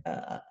wrong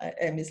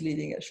and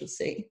misleading, I should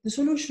say. The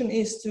solution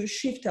is to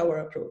shift our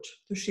approach,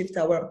 to shift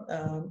our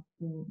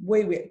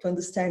way to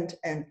understand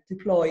and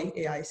deploy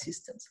AI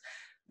systems,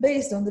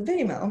 based on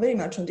very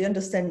much on the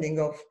understanding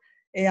of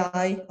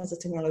AI as a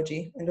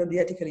technology and on the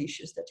ethical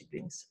issues that it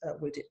brings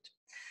with it.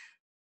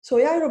 So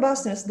AI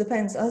robustness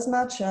depends as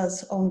much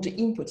as on the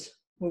inputs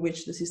with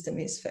which the system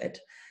is fed,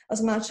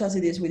 as much as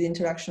it is with the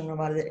interaction of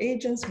other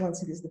agents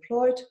once it is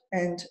deployed,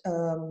 and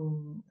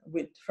from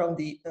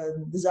the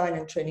design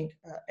and training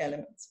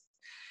elements.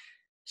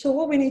 So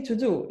what we need to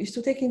do is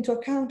to take into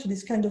account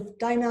this kind of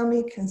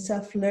dynamic and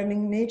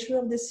self-learning nature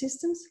of the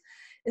systems,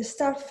 and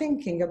start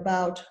thinking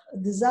about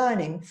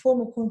designing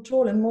formal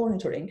control and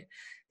monitoring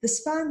the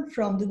span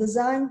from the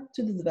design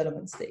to the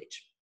development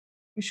stage.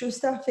 We should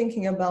start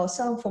thinking about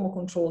some form of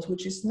controls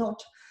which is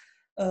not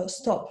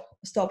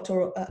stopped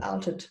or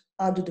altered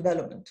at the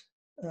development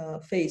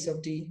phase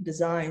of the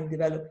design,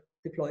 develop,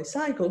 deploy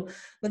cycle,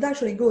 but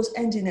actually goes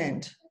hand in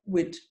hand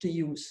with the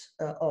use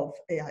of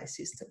AI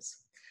systems.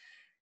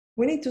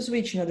 We need to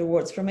switch, in other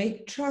words, from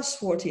a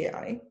trustworthy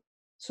AI,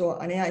 so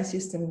an AI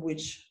system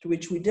to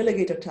which we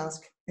delegate a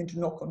task and do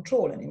not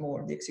control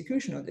anymore the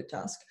execution of the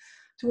task,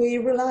 to a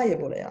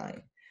reliable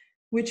AI,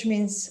 which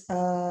means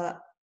a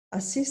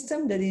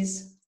system that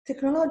is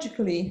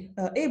technologically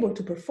able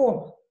to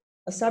perform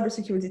a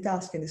cybersecurity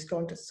task in this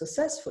context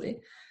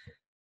successfully,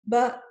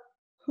 but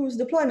whose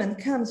deployment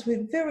comes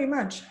with very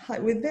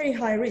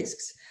high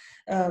risks,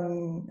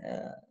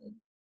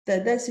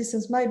 that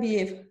systems might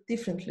behave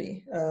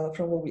differently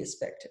from what we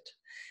expected.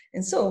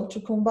 And so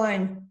to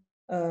combine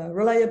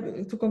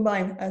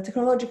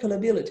technological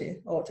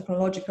ability or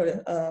technological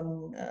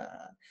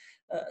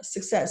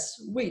success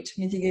with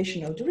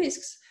mitigation of the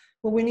risks,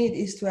 what we need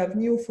is to have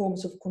new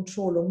forms of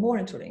control or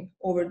monitoring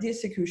over the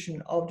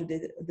execution of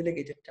the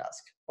delegated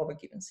task of a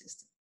given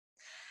system.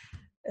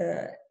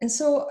 And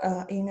so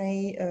in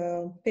a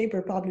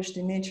paper published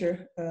in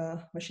Nature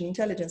Machine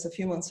Intelligence a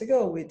few months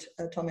ago with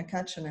Tom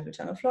McCutcheon and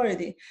Luciano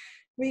Floridi,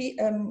 we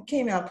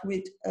came up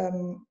with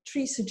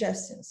 3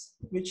 suggestions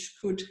which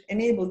could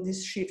enable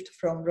this shift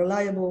from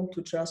reliable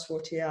to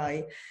trustworthy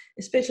AI,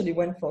 especially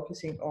when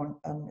focusing on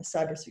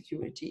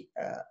cybersecurity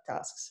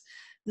tasks.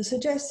 The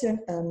suggestion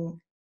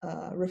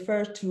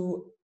refer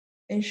to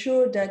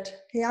ensure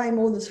that AI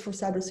models for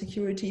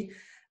cybersecurity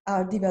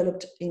are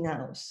developed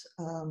in-house,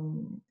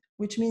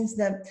 which means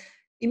that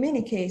in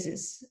many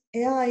cases,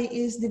 AI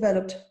is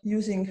developed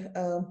using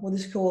what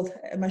is called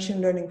a machine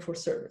learning for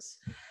service.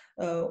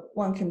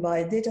 One can buy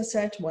a data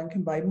set, one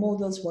can buy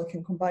models, one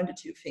can combine the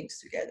 2 things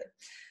together.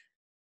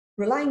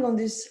 Relying on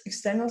these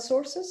external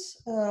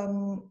sources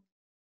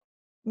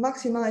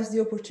maximize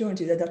the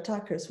opportunity that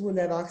attackers will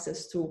have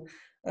access to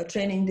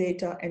training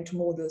data and to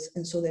models,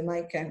 and so they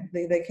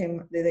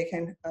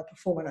can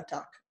perform an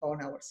attack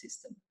on our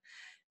system.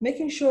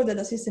 Making sure that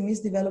the system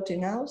is developed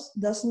in-house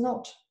does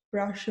not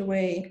brush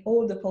away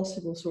all the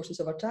possible sources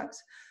of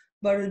attacks,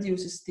 but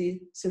reduces the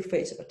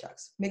surface of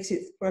attacks, makes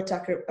it for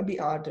attacker a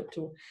bit harder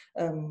to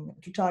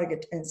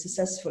target and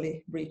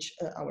successfully breach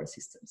our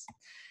systems.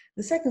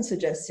 The second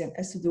suggestion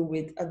has to do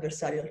with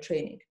adversarial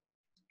training.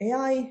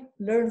 AI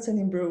learns and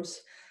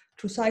improves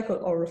through cycle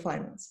or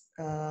refinements,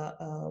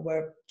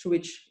 through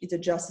which it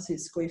adjusts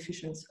its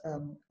coefficients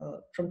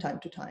from time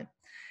to time.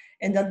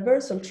 And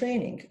adversarial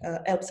training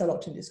helps a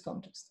lot in this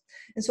context.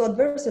 And so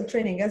adversarial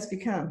training has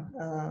become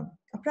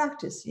a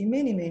practice in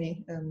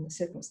many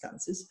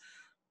circumstances.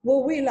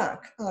 What we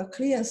lack are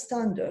clear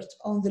standards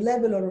on the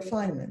level of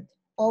refinement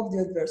of the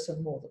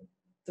adversarial model.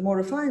 The more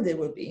refined they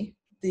will be,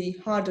 the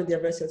harder the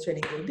adversarial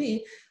training will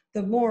be,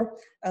 the more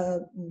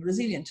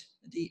resilient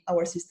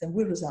our system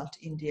will result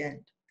in the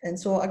end. And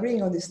so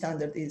agreeing on this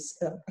standard is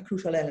a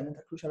crucial element,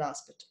 a crucial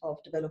aspect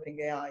of developing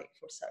AI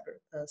for cyber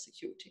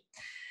security.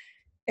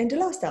 And the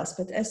last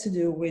aspect has to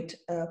do with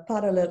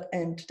parallel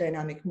and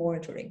dynamic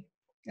monitoring.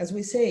 As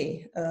we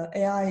say,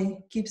 AI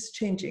keeps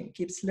changing,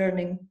 keeps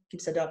learning,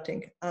 keeps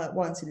adapting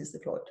once it is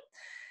deployed.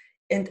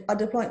 And at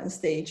the deployment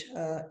stage,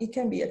 it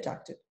can be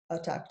attacked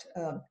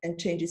and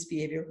change its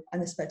behavior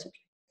unexpectedly.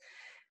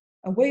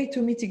 A way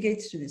to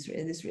mitigate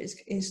this risk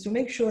is to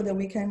make sure that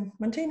we can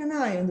maintain an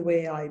eye on the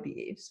way AI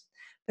behaves,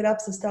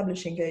 perhaps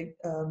establishing a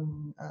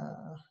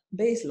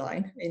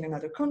baseline in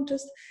another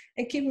context,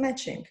 and keep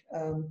matching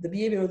the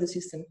behavior of the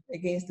system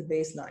against the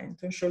baseline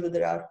to ensure that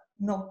there are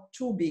not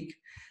too big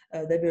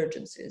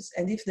divergences.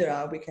 And if there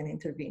are, we can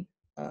intervene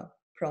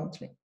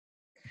promptly.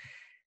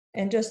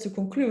 And just to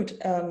conclude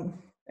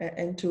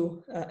and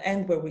to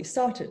end where we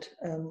started,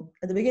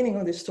 at the beginning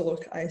of this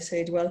talk, I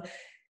said, well,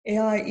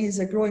 AI is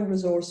a growing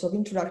resource of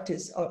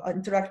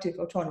interactive,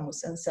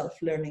 autonomous, and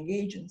self-learning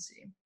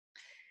agency.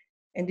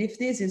 And if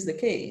this is the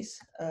case,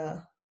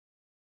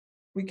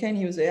 we can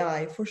use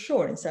AI for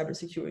sure in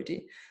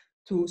cybersecurity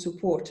to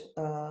support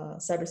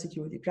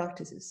cybersecurity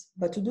practices.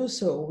 But to do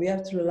so, we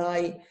have to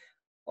rely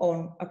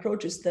on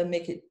approaches that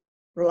make it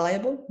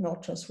reliable,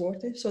 not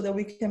transformative, so that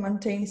we can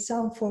maintain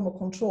some form of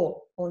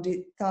control on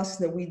the tasks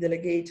that we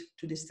delegate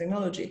to this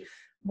technology,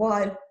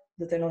 while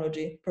the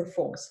technology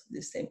performs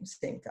the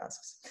same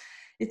tasks.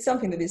 It's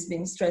something that is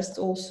being stressed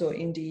also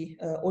in the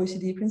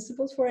OECD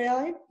principles for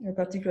AI,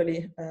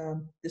 particularly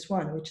this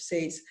one, which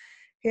says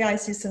AI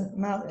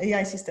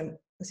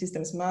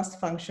systems must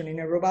function in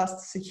a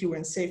robust, secure,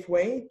 and safe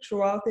way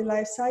throughout their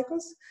life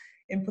cycles,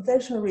 and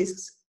potential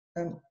risks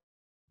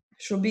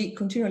should be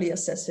continually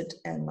assessed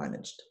and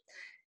managed.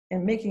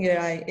 And making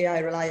AI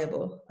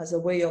reliable as a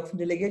way of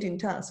delegating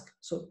tasks,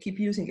 so keep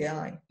using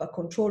AI, but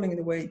controlling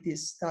the way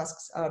these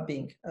tasks are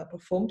being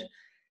performed,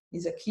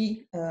 is a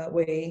key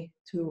way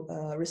to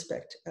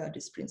respect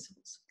these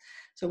principles.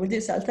 So with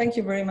this, I'll thank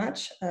you very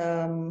much.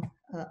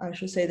 I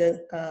should say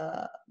that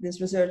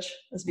this research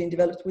has been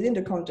developed within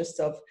the context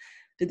of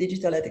the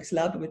Digital Ethics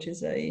Lab, which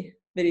is a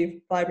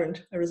very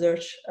vibrant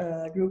research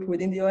group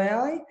within the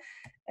OAI.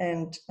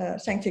 And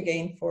thank you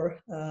again for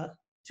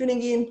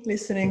tuning in,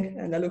 listening,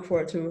 and I look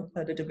forward to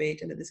the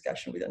debate and the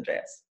discussion with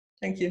Andreas.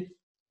 Thank you.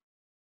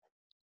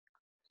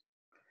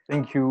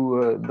 Thank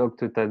you,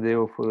 Dr.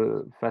 Taddeo, for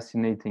a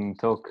fascinating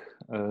talk.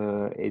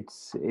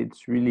 It's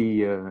really,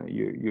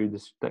 you're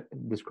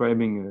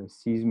describing a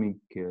seismic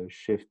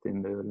shift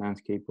in the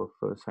landscape of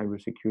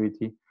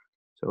cybersecurity.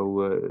 So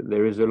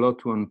there is a lot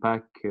to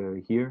unpack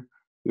here.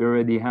 We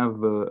already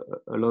have a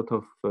lot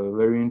of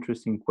very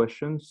interesting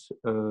questions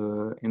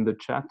in the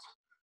chat.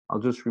 I'll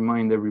just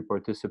remind every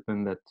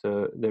participant that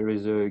there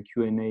is a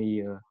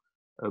Q&A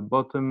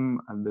button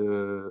at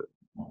the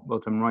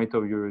bottom right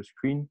of your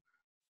screen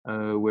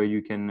where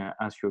you can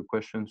ask your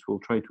questions. We'll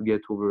try to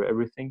get over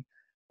everything.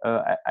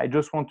 I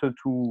just wanted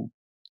to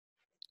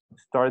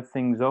start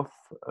things off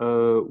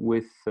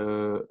with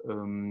a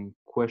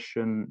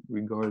question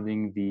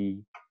regarding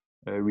the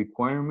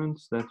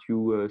requirements that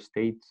you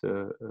state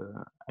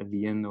at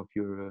the end of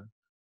your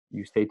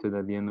you stated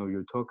at the end of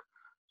your talk.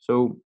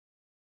 So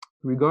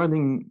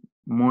regarding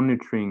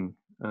monitoring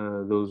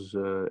those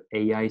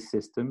AI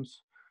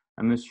systems,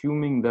 I'm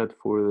assuming that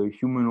for the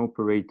human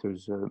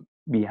operators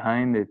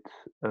behind it,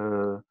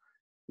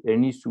 there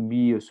needs to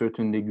be a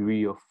certain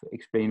degree of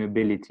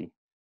explainability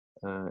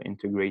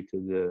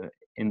integrated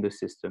in the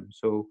system.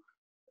 So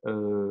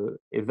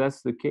if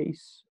that's the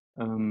case,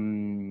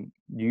 do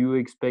you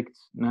expect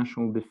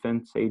national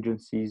defense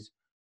agencies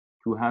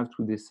to have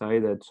to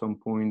decide at some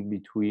point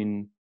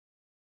between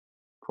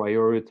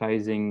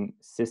prioritizing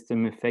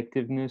system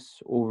effectiveness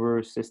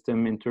over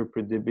system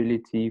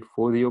interpretability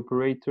for the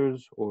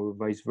operators, or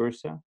vice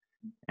versa?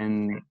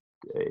 And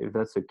if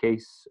that's the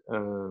case,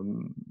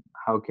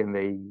 how can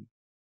they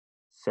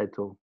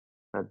settle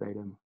that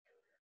dilemma?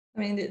 I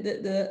mean,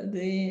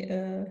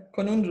 the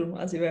conundrum,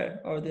 as it were,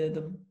 or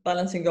the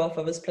balancing off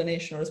of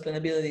explanation or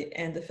explainability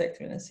and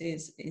effectiveness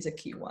is a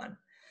key one.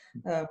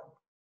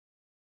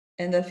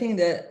 And I think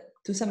that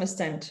to some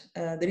extent,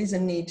 there is a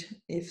need,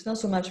 if not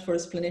so much for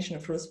explanation,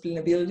 for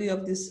explainability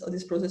of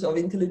this process, of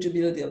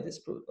intelligibility of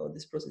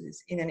these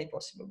processes in any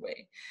possible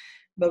way.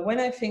 But when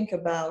I think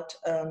about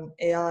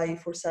AI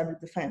for cyber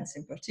defense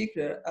in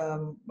particular,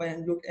 when I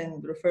look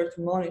and refer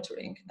to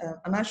monitoring,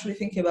 I'm actually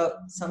thinking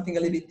about something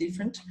a little bit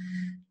different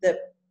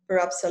that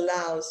perhaps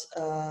allows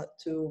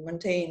to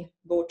maintain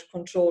both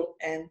control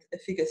and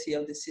efficacy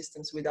of the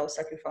systems without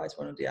sacrifice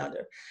one or the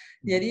other.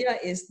 The idea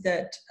is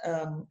that,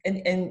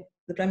 and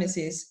the premise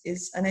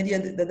is an idea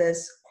that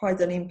has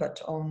quite an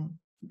impact on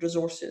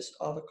resources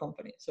of a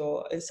company.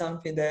 So it's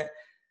something that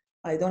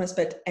I don't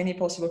expect any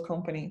possible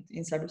company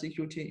in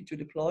cybersecurity to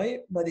deploy,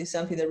 but it's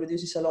something that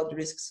reduces a lot the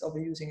risks of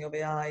using of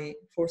AI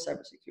for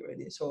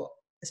cybersecurity. So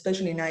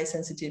especially in high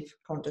sensitive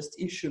context,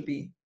 it should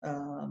be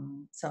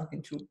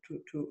something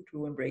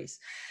to embrace.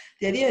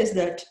 The idea is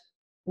that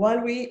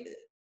while we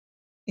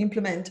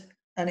implement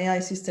an AI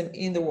system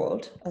in the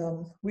world,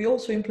 we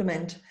also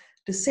implement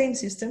the same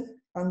system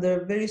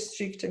under very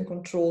strict and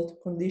controlled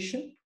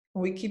condition,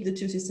 and we keep the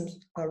two systems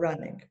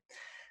running.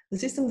 The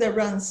system that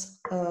runs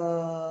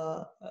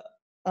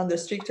under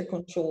strict and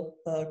controlled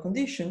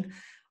condition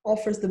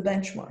offers the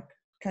benchmark,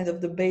 kind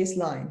of the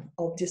baseline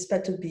of the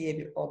expected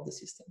behavior of the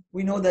system.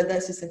 We know that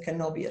that system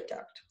cannot be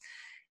attacked.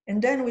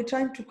 And then we're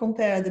trying to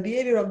compare the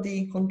behavior of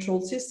the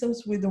controlled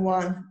systems with the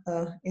one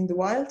in the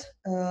wild.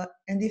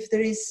 And if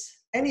there is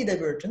any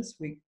divergence,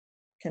 we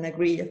can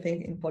agree, I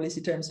think, in policy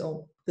terms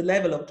on the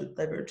level of the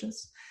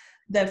divergence,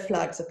 that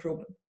flags a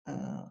problem,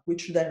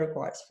 which then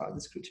requires further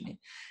scrutiny.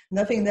 And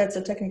I think that's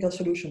a technical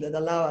solution that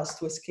allows us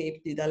to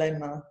escape the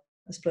dilemma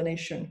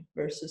explanation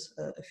versus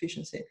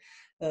efficiency,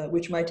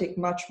 which might take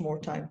much more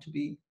time to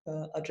be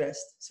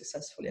addressed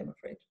successfully, I'm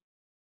afraid.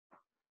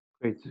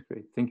 Great.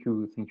 Thank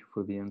you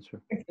for the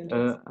answer.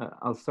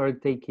 I'll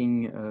start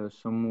taking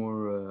some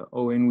more.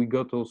 And we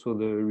got also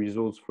the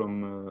results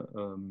from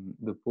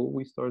the poll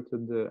we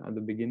started at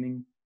the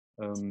beginning.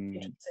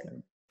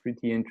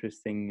 Pretty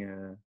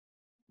interesting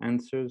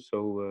answers.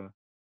 So,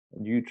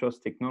 do you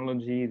trust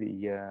technology?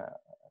 The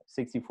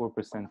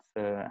 64%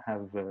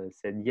 have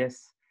said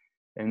yes.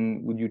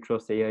 And would you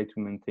trust AI to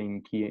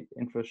maintain key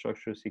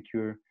infrastructure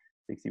secure?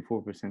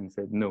 64%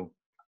 said no.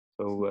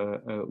 So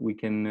you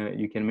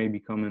can maybe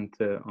comment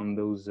on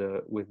those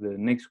with the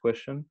next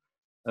question.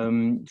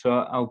 So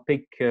I'll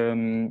pick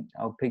not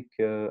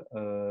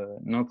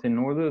in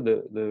order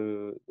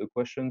the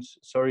questions.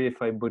 Sorry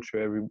if I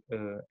butcher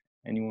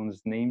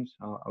anyone's names.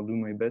 I'll do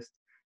my best.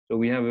 So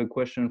we have a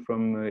question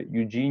from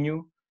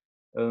Eugenio.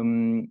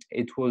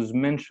 It was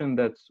mentioned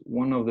that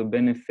one of the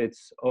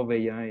benefits of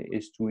AI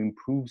is to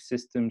improve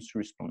systems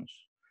response.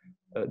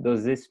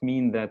 Does this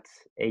mean that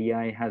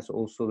AI has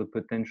also the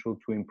potential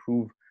to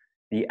improve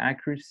the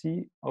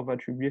accuracy of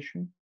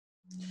attribution?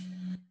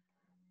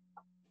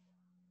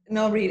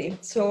 No, really.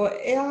 So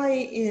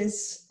AI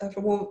is,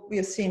 from what we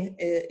have seen,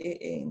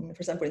 for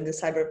example, in the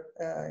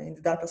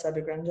DARPA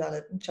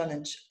Cybercrime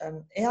Challenge,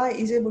 AI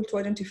is able to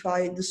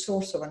identify the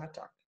source of an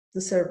attack,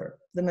 the server,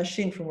 the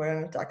machine from where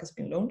an attack has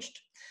been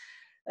launched,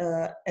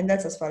 and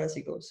that's as far as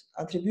it goes.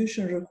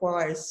 Attribution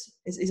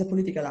is a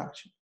political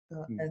action,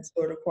 and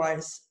so it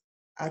requires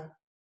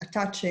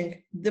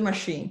attaching the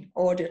machine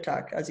or the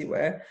attack, as it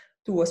were,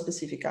 to a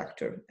specific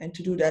actor, and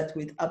to do that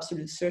with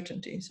absolute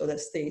certainty so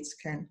that states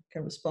can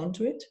respond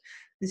to it.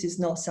 This is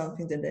not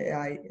something that the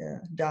AI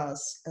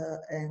does,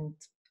 and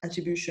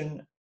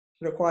attribution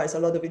requires a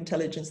lot of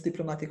intelligence,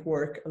 diplomatic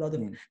work, a lot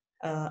of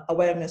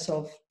awareness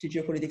of the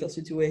geopolitical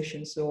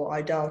situation. So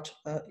I doubt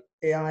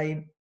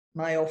AI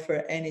might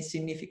offer any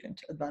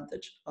significant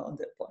advantage on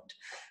that point.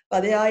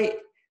 But AI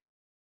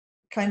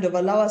kind of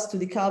allow us to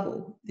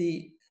decouple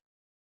the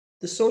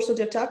source of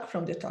the attack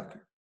from the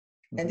attacker.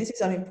 And this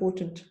is an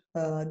important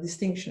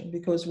distinction,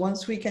 because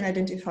once we can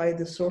identify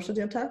the source of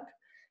the attack,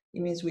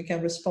 it means we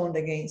can respond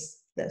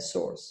against that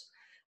source.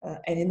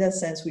 And in that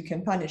sense, we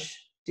can punish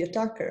the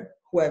attacker,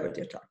 whoever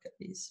the attacker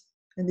is.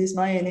 And this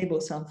might enable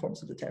some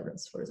forms of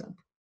deterrence, for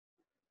example.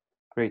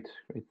 Great,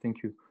 thank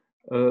you.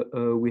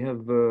 We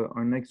have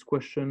our next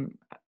question.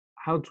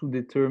 How to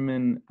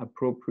determine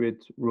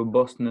appropriate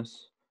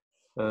robustness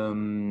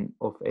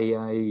of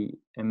AI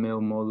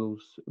ML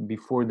models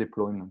before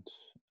deployment?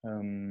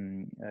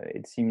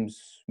 It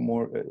seems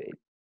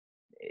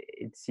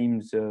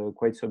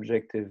quite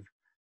subjective,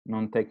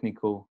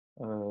 non-technical.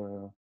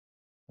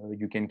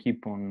 You can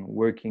keep on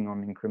working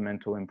on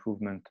incremental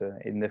improvement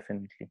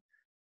indefinitely.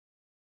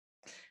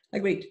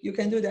 Agreed. You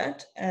can do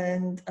that,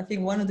 and I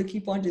think one of the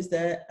key points is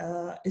the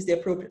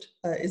appropriate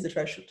is the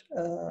threshold.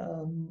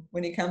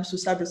 When it comes to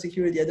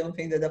cybersecurity, I don't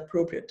think that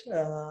appropriate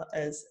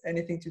has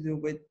anything to do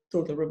with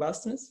total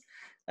robustness.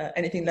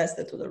 Anything less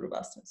than total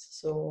robustness.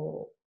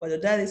 So whether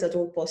that is at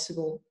all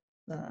possible,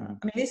 I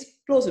mean, it's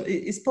plausible.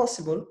 It's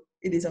possible.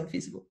 It is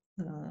unfeasible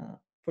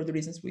for the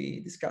reasons we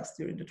discussed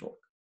during the talk.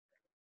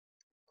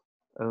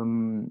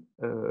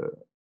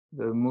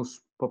 The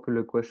most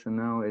popular question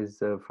now is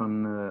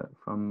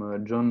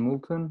from John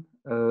Moulton.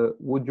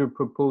 Would your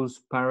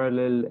proposed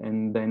parallel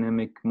and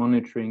dynamic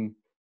monitoring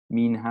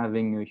mean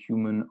having a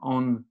human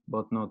on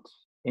but not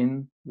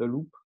in the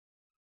loop?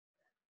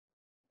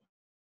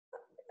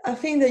 I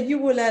think that you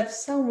will have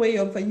some way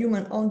of a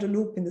human on the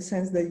loop, in the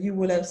sense that you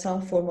will have some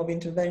form of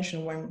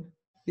intervention when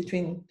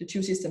between the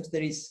two systems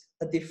there is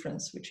a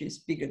difference which is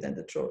bigger than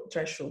the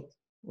threshold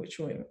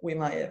which we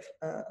might have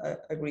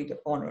agreed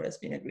upon or has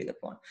been agreed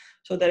upon.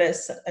 So there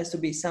has to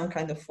be some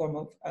kind of form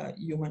of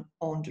human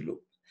on the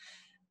loop.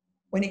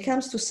 When it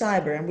comes to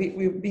cyber, and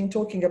we've been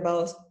talking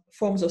about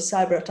forms of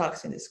cyber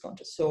attacks in this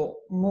context, so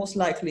most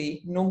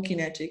likely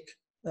non-kinetic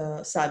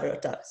cyber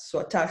attacks, so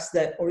attacks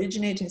that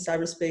originate in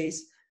cyberspace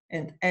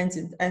and end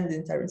in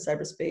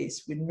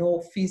cyberspace with no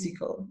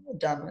physical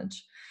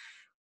damage.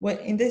 Well,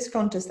 in this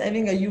context,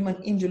 having a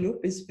human in the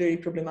loop is very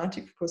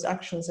problematic, because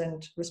actions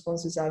and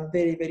responses are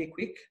very, very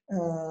quick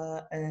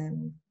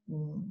and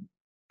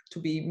to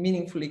be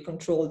meaningfully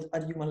controlled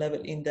at human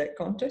level in that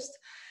context.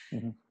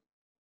 And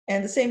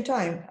at the same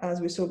time,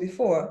 as we saw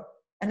before,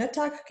 an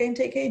attack can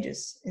take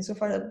ages,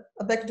 insofar that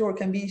a backdoor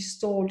can be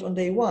installed on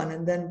day 1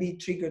 and then be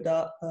triggered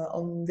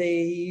on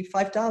day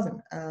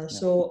 5,000.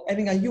 So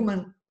having a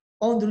human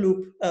in the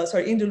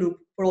loop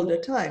for all the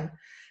time,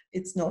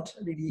 it's not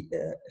really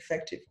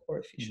effective or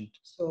efficient.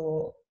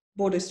 So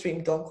both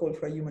extremes don't call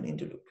for a human in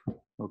the loop.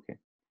 Okay,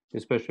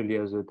 especially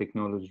as the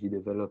technology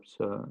develops,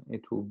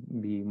 it will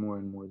be more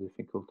and more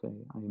difficult,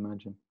 I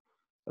imagine.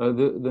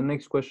 The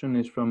next question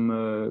is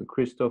from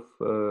Christoph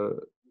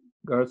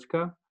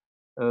Garska.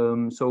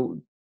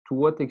 So to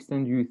what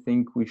extent do you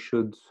think we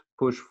should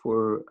push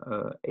for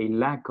a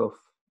lack of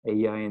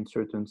AI in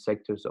certain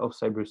sectors of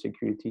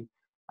cybersecurity,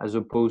 as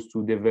opposed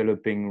to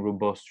developing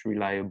robust,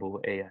 reliable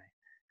AI?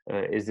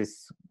 Is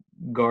this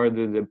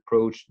guarded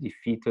approach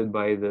defeated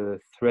by the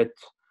threat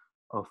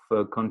of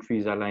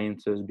countries'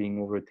 alliances being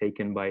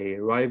overtaken by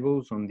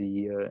rivals on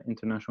the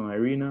international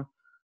arena,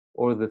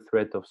 or the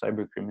threat of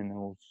cyber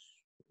criminals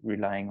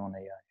relying on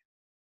AI?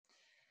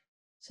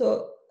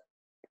 So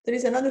there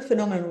is another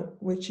phenomenon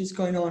which is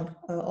going on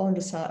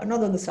the side,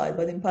 not on the side,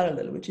 but in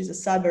parallel, which is a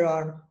cyber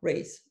arm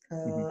race.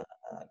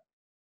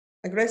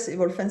 Aggressive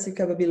or offensive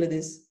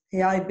capabilities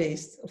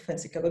AI-based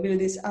offensive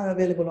capabilities are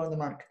available on the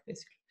market,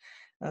 basically.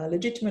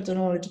 Legitimate or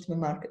non-legitimate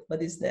market,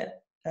 but it's there.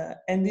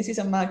 And this is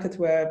a market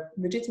where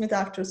legitimate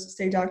actors,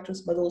 state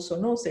actors, but also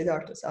non-state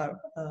actors are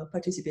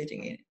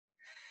participating in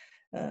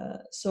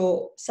it.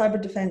 So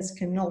cyber defense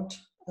cannot,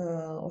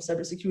 or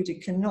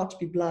cybersecurity cannot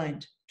be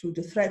blind to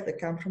the threat that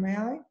comes from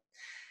AI.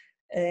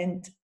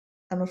 And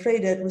I'm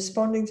afraid that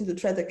responding to the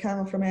threat that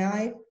comes from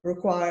AI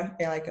require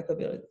AI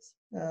capabilities.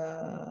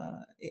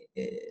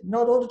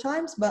 Not all the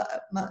times, but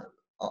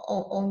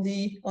on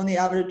the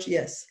average,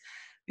 yes,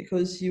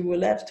 because you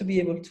will have to be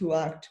able to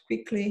act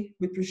quickly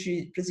with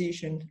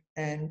precision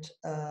and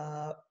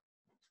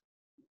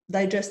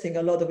digesting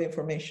a lot of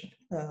information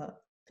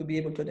to be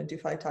able to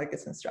identify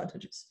targets and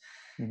strategies.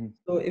 Mm-hmm.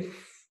 So if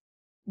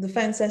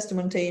defense has to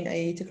maintain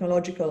a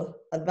technological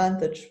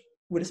advantage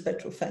with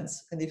respect to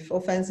offense, and if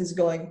offense is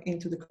going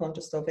into the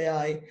context of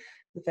AI,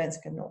 defense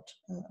cannot.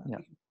 Yeah,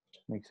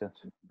 makes sense.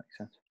 Makes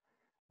sense.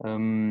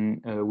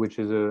 Which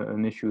is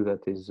an issue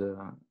that is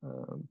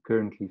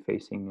currently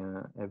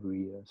facing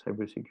every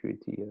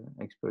cybersecurity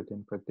expert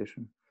and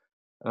practitioner.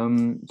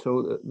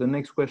 So the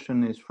next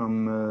question is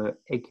from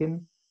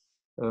Ekin.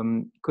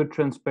 Could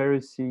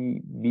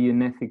transparency be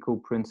an ethical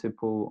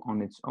principle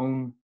on its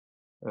own?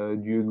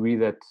 Do you agree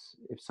that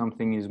if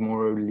something is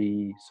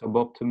morally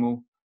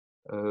suboptimal,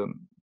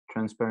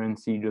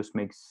 transparency just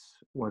makes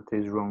what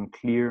is wrong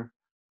clear,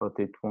 but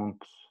it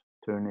won't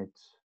turn it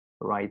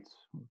right,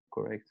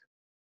 correct?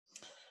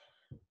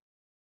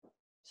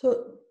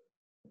 So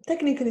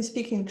technically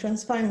speaking,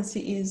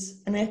 transparency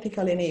is an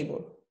ethical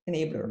enabler.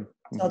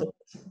 It's not a,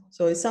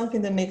 so it's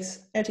something that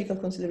makes ethical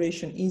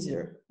consideration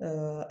easier,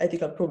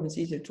 ethical problems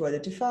easier to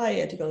identify,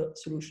 ethical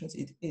solutions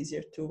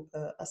easier to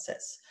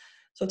assess.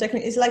 So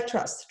technically, it's like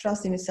trust.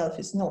 Trust in itself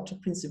is not a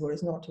principle,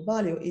 is not a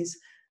value, is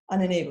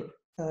an enabler.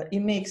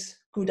 It makes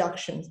good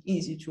actions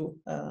easy to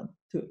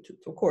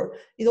occur.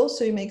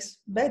 It makes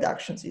bad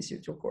actions easier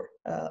to occur.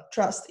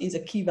 Trust is a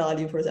key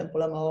value, for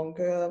example, among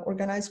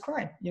organized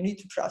crime. You need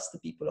to trust the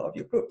people of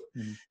your group.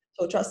 Mm-hmm.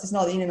 So trust is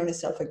not in and of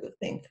itself a good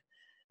thing.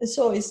 And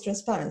so is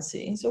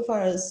transparency.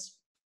 Insofar as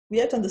we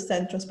have to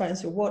understand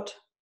transparency, what,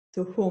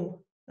 to whom,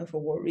 and for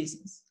what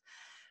reasons.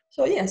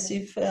 So yes,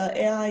 if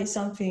AI is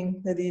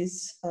something that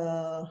is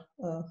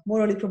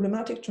morally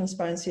problematic,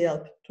 transparency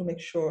helps to make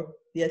sure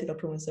the ethical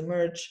problems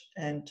emerge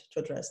and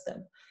to address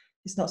them.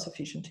 It's not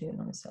sufficient in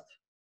and of itself.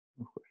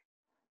 Of course.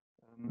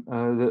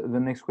 The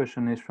next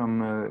question is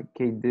from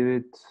Kate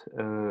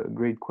Dewitt.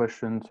 Great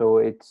question. So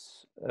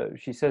it's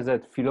she says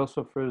that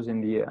philosophers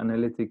in the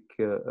analytic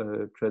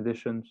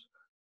traditions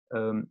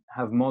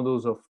have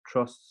models of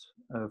trust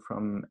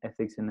from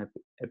ethics and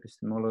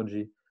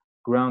epistemology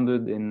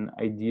grounded in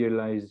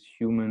idealized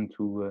human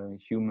to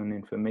human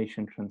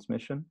information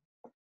transmission.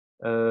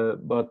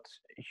 But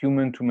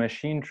human to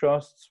machine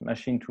trusts,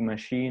 machine to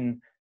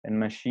machine, and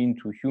machine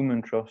to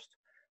human trust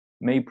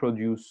may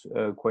produce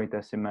quite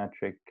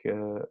asymmetric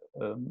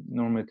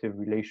normative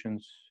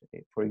relations.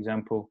 For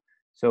example,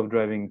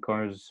 self-driving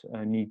cars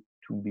need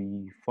to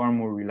be far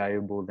more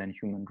reliable than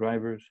human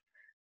drivers.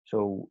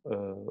 So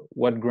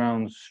what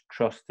grounds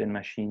trust in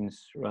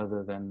machines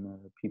rather than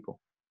people?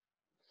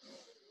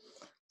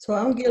 So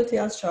I'm guilty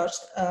as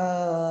charged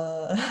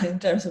in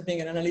terms of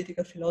being an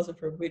analytical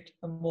philosopher with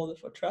a model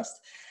for trust.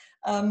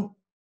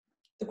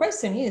 The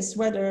question is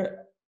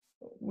whether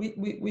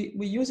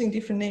we're using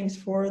different names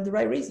for the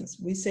right reasons.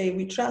 We say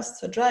we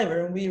trust a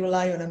driver and we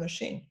rely on a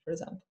machine, for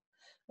example,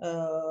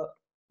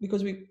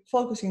 because we're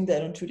focusing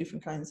there on two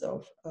different kinds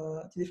of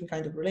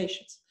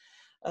relations.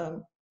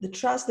 The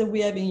trust that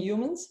we have in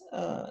humans,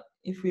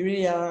 if we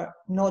really are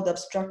not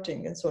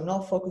abstracting and so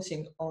not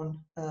focusing on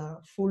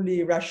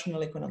fully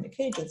rational economic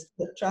agents,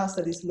 the trust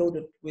that is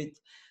loaded with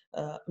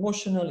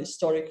emotional,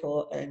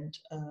 historical, and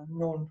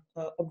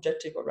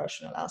non-objective or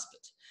rational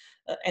aspects.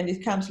 And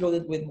it comes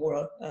loaded with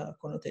moral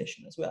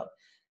connotation as well.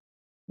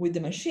 With the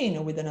machine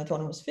or with an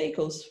autonomous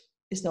vehicles,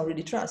 it's not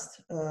really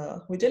trust.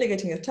 We're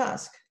delegating a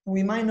task.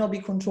 We might not be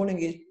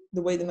controlling it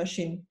the way the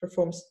machine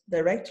performs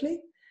directly,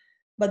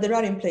 but there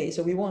are in place,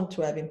 or we want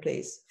to have in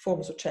place,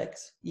 forms of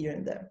checks here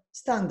and there.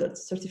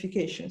 Standards,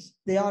 certifications,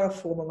 they are a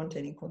form of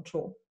maintaining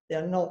control. They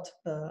are not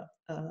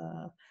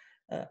a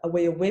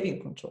way of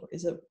waiving control.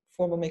 It's a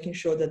form of making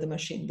sure that the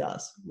machine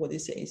does what it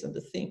says on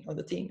the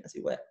thing, as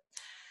it were.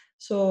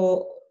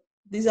 So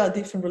these are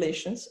different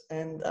relations,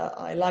 and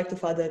I like the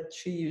fact that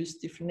she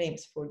used different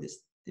names for these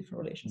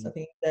different relations. I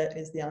think that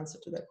is the answer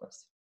to that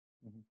question.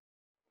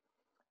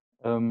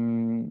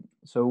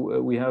 So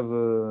we have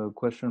a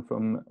question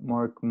from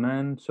Mark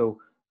Mann. So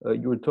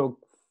your talk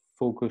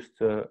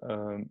focused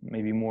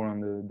maybe more on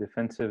the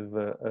defensive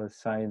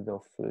side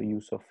of the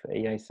use of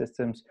AI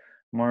systems.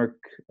 Mark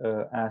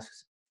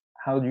asks,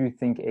 how do you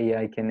think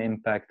AI can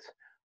impact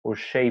or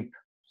shape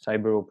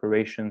cyber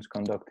operations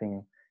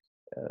conducting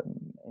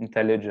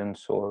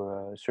intelligence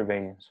or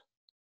surveillance?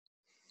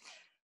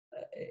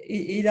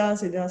 It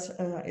does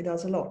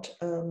a lot.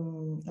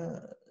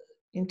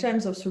 In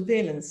terms of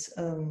surveillance,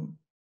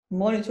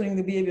 monitoring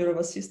the behavior of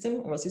a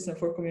system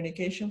for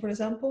communication, for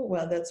example,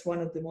 well, that's one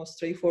of the most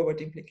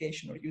straightforward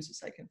implication or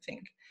uses I can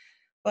think.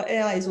 But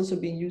AI is also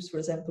being used, for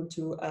example,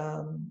 to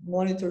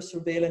monitor,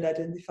 surveil, and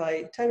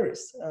identify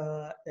terrorists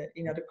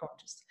in other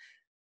contexts.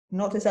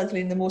 Not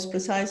exactly in the most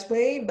precise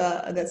way,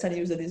 but that's a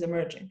use that is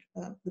emerging.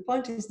 The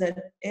point is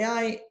that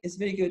AI is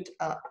very good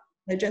at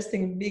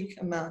digesting big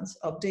amounts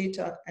of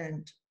data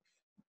and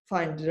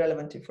find the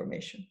relevant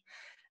information.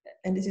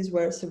 And this is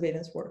where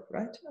surveillance work,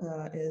 right?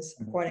 Is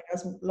acquiring a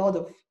lot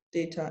of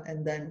data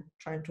and then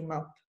trying to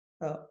map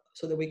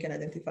so that we can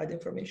identify the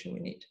information we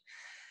need.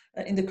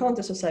 In the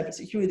context of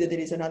cybersecurity, there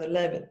is another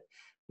level,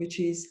 which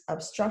is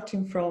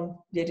abstracting from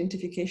the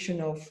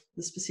identification of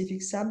the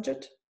specific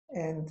subject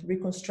and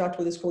reconstruct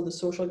what is called the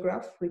social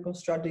graph,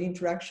 reconstruct the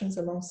interactions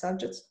among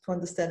subjects to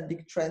understand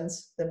big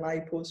trends that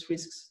might pose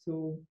risks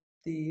to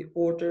the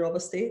order of a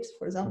state,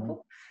 for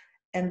example.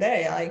 And the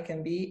AI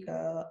can be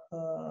a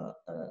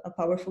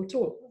powerful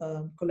tool,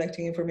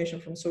 collecting information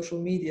from social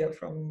media,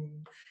 from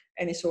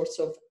any sorts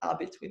of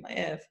habit we might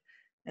have,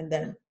 and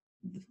then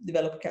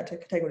develop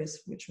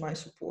categories which might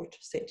support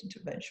state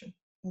intervention.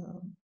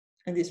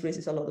 And this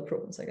raises a lot of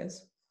problems, I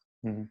guess.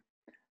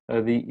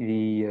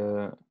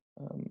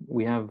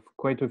 We have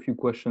quite a few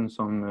questions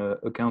on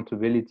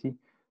accountability.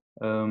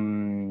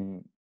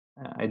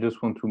 I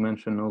just want to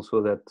mention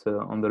also that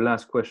on the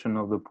last question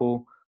of the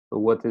poll,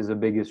 what is the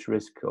biggest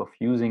risk of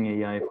using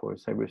AI for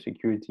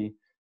cybersecurity?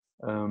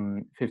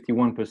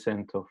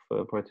 51% of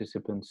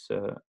participants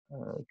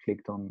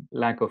clicked on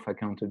lack of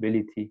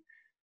accountability,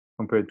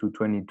 compared to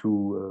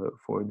 22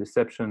 for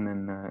deception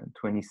and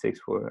 26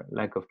 for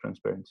lack of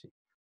transparency.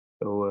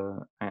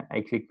 So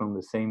I clicked on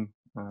the same.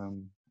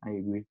 I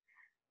agree.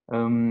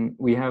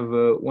 We have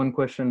one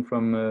question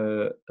from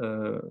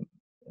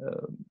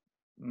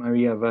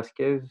Maria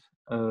Vasquez.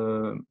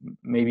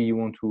 Maybe you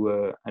want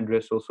to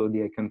address also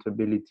the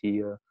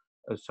accountability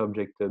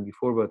subject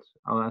before, but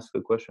I'll ask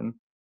the question.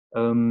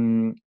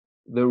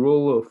 The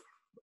role of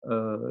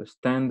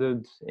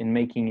standards in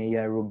making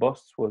AI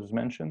robust was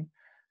mentioned.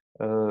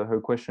 Her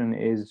question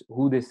is,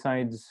 who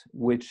decides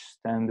which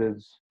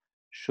standards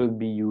should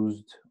be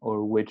used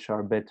or which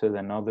are better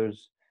than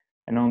others,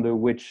 and under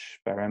which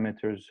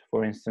parameters,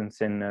 for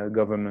instance, in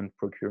government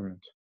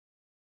procurement?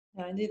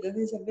 Yeah, indeed, that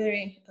is a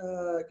very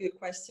good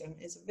question.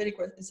 It's a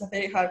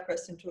very hard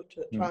question to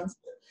answer.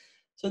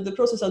 So the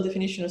process of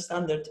definition of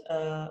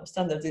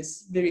standards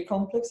is very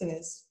complex, and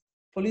is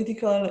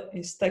political,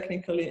 is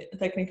technical,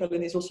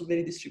 and is also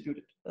very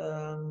distributed.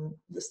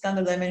 The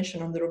standard I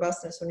mentioned on the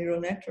robustness of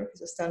neural network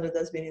is a standard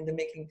that's been in the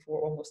making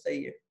for almost a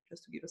year,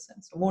 just to give a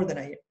sense, or more than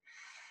a year.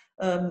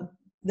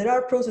 There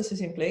are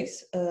processes in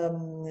place.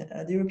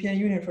 The European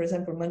Union, for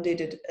example,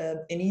 mandated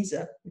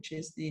ENISA, which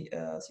is the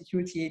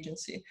security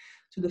agency,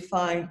 to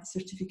define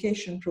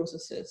certification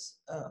processes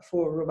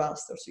for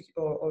robust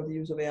or the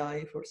use of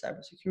AI for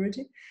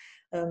cybersecurity.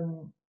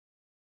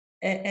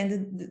 And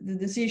the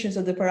decisions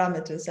of the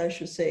parameters, I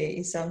should say,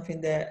 is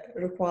something that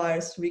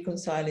requires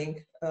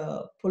reconciling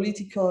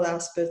political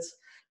aspects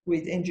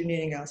with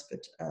engineering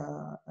aspects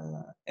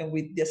and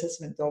with the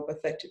assessment of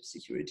effective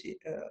security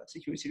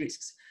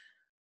risks.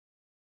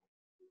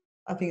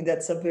 I think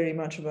that's a very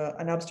much of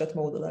an abstract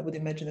model. I would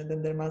imagine that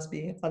then there must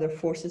be other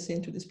forces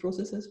into these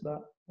processes,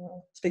 but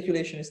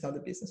speculation is not the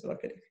business of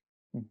academia.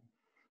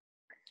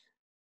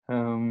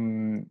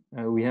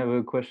 We have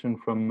a question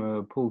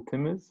from Paul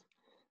Timmers.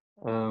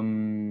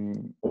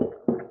 And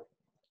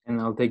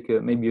I'll take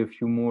maybe a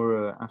few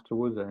more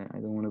afterwards. I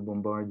don't want to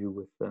bombard you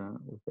with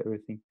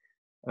everything.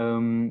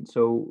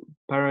 So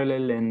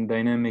parallel and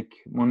dynamic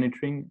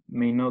monitoring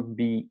may not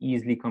be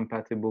easily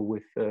compatible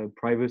with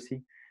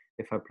privacy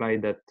if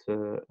applied at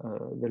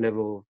the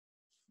level of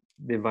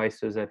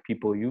devices that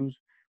people use,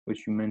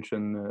 which you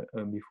mentioned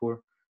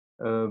before.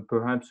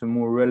 Perhaps a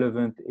more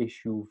relevant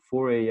issue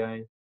for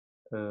AI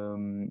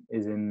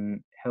is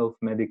in health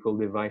medical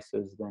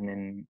devices than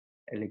in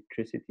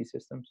electricity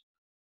systems,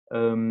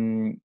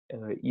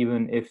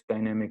 even if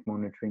dynamic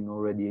monitoring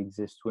already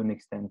exists to an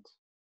extent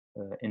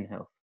in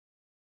health.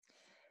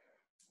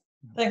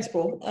 Thanks,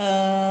 Paul.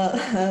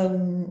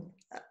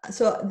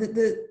 So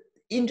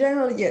in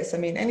general, yes, I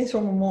mean, any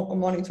sort of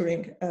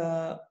monitoring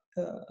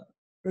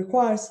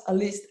requires at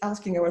least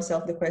asking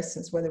ourselves the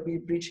questions whether we're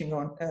breaching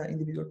on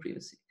individual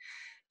privacy.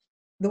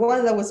 The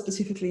one that I was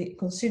specifically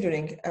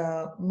considering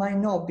might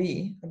not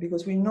be,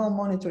 because we're not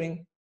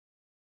monitoring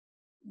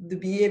the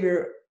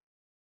behavior,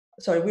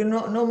 we're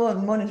not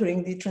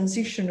monitoring the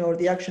transition or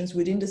the actions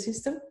within the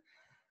system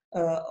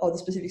or the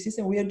specific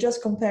system. We are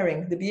just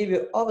comparing the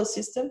behavior of a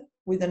system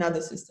with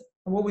another system.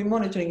 And what we're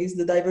monitoring is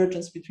the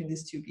divergence between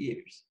these two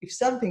behaviors. If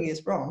something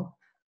is wrong,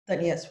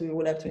 then yes, we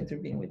will have to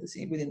intervene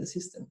within the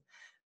system.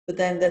 But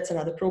then that's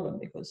another problem,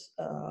 because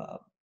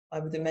I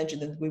would imagine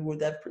that we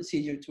would have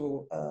procedure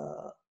to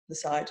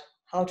decide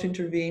how to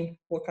intervene,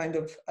 what kind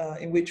of,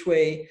 in which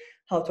way,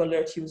 how to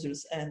alert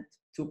users, and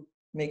to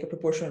make a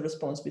proportional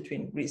response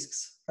between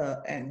risks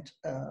and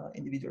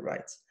individual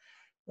rights.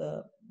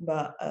 Yeah,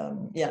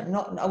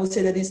 I would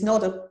say that it's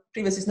not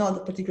privacy is not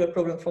a particular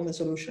problem from the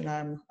solution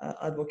I'm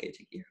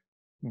advocating here.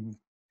 Mm-hmm.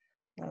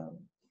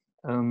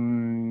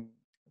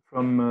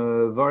 From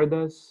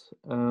Vardas,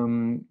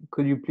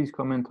 could you please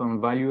comment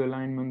on value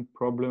alignment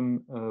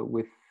problem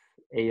with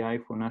AI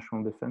for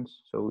national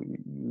defense? So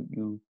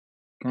you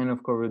kind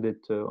of covered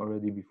it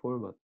already before,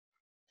 but.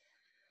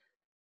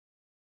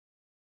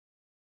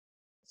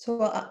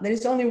 So there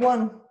is only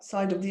one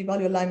side of the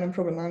value alignment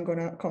problem I'm going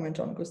to comment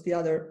on, because the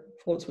other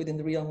falls within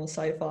the realm of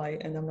sci-fi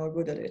and I'm not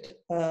good at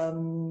it.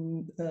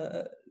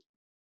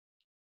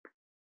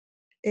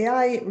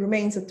 AI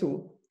remains a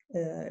tool.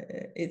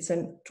 It's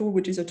a tool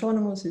which is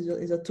autonomous,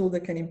 is a tool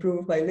that can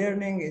improve by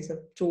learning, is a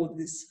tool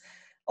that is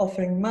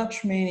offering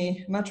much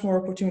more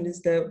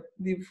opportunities that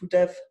we would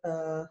have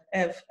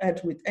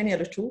had with any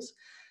other tools,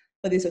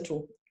 but it's a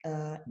tool.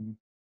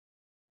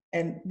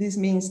 And this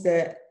means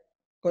that,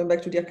 going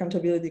back to the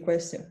accountability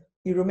question,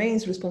 it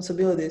remains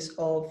responsibilities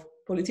of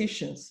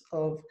politicians,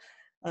 of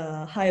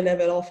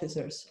high-level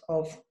officers,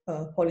 of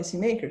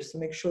policymakers to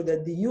make sure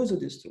that the use of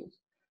these tools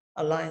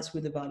aligns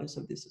with the values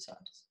of these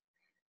societies.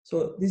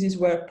 So this is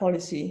where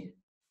policy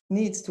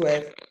needs to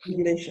have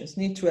regulations,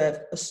 need to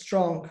have a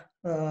strong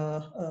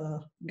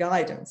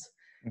guidance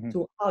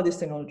to how this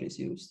technology is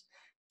used,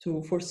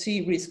 to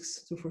foresee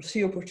risks, to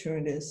foresee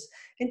opportunities,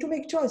 and to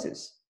make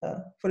choices.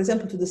 For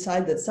example, to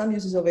decide that some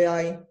uses of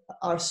AI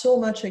are so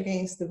much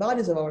against the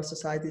values of our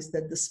societies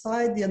that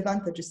despite the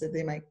advantages that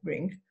they might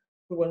bring,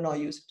 we will not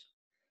use it.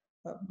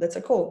 That's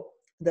a call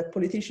that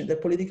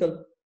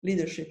political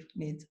leadership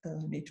need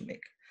to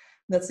make.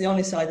 That's the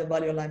only side of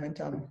value alignment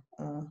I'm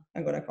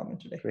going to comment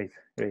today.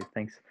 Great,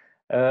 thanks.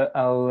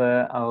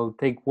 I'll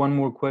take one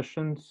more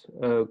question,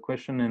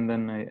 and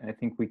then I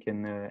think we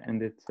can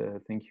end it.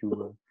 Thank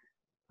you,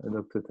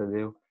 Dr.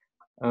 Taddeo.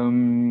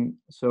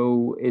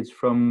 So it's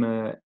from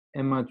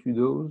Emma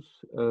Tudos.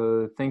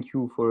 Thank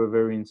you for a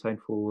very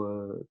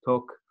insightful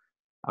talk.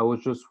 I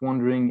was just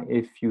wondering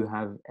if you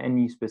have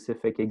any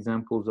specific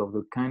examples of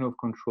the kind of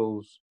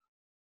controls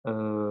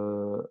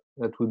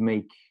that would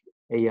make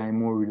AI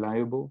more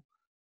reliable.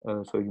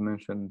 So you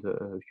mentioned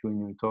a few in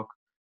your talk.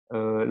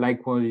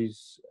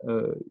 Likewise,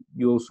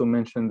 you also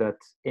mentioned that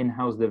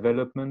in-house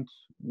development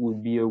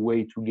would be a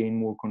way to gain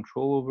more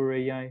control over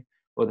AI,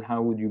 but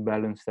how would you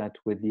balance that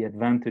with the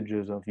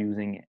advantages of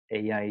using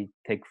AI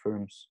tech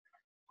firms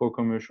for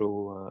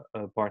commercial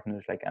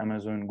partners like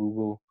Amazon,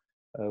 Google,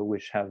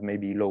 which have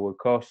maybe lower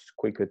costs,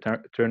 quicker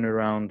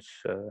turnarounds,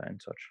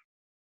 and such?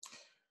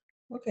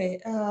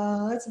 Okay,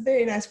 that's a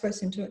very nice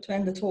question to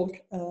end the talk.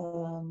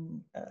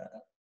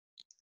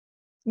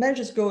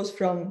 Measures goes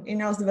from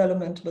in-house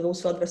development, but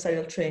also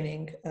adversarial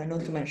training,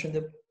 not to mention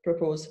the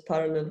proposed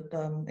parallel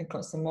and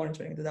constant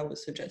monitoring that I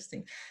was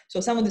suggesting.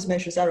 So some of these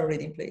measures are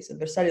already in place.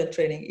 Adversarial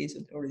training is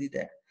already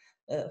there,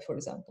 for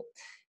example.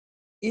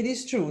 It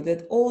is true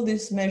that all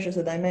these measures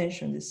that I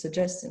mentioned, these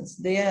suggestions,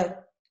 they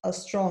have a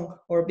strong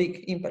or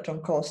big impact on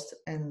cost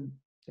and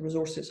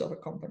resources of a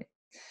company.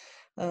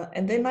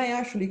 And they might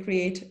actually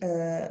create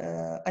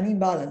an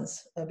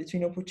imbalance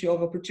between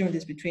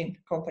opportunities between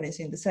companies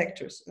in the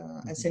sectors,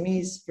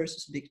 SMEs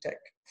versus big tech.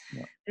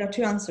 Yeah. There are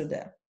two answers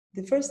there.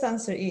 The first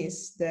answer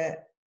is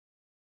that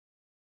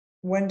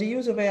when the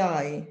use of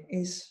AI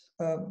is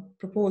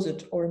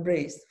proposed or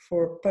embraced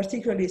for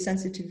particularly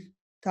sensitive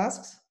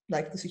tasks,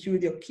 like the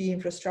security of key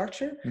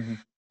infrastructure,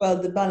 well,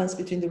 the balance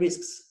between the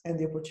risks and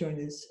the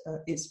opportunities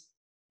is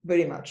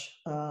very much,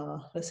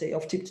 let's say,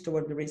 off-tipped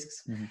toward the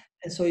risks.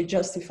 And so it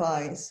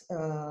justifies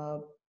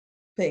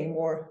paying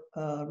more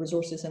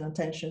resources and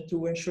attention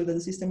to ensure that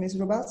the system is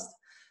robust.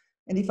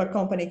 And if a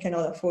company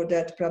cannot afford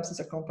that, perhaps it's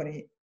a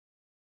company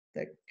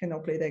that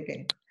cannot play that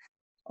game.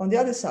 On the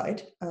other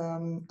side,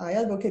 I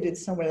advocated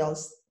somewhere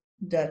else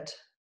that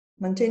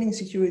maintaining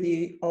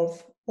security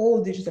of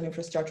all digital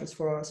infrastructures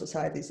for our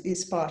societies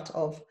is part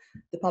of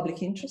the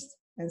public interest,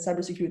 and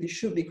cybersecurity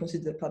should be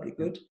considered a public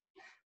good.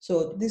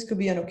 So this could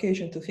be an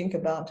occasion to think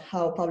about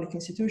how public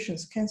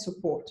institutions can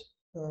support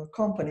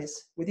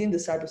companies within the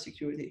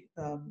cybersecurity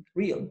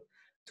realm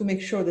to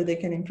make sure that they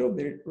can improve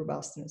their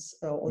robustness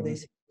or their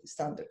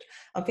standard.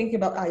 I'm thinking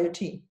about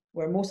IoT,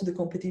 where most of the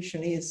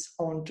competition is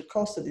on the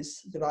cost of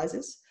these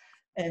devices,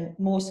 and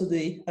most of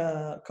the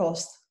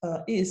cost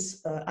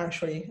is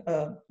actually,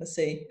 let's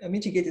say,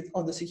 mitigated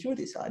on the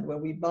security side, where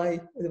we buy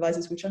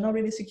devices which are not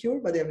really secure,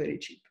 but they're very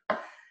cheap.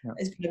 Yeah.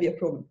 It's going to be a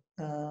problem,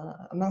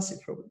 a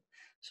massive problem.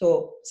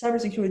 So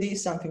cybersecurity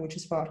is something which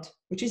is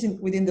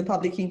within the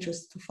public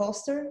interest to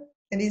foster,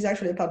 and is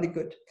actually a public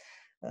good.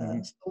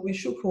 So we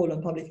should call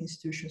on public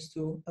institutions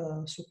to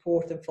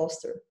support and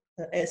foster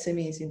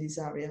SMEs in this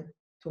area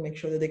to make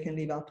sure that they can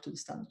live up to the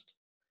standard.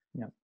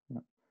 Yeah,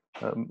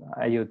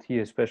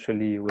 IoT,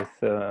 especially with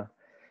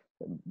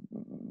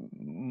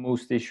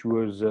most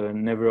issuers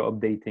never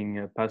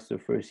updating past the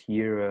first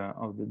year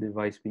of the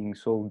device being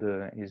sold,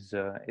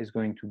 is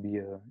going to be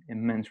an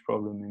immense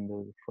problem in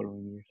the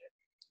following years.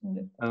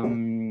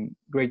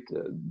 Great,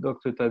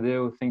 Dr.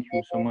 Taddeo, thank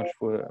you so much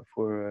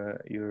for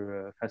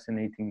your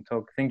fascinating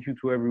talk. Thank you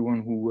to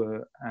everyone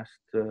who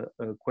asked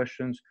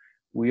questions.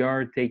 We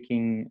are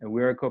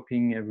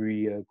copying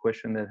every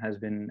question that has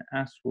been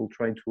asked. We'll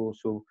try to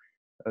also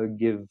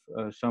give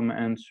some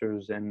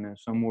answers and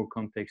some more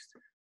context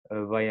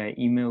via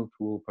email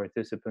to all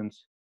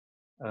participants.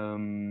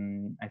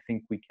 I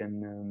think we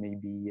can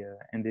maybe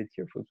end it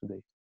here for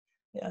today.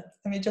 Yeah,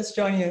 let me just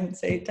join you and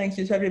say thank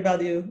you to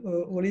everybody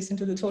who listened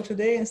to the talk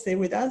today and stay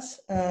with us.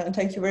 And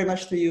thank you very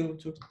much to you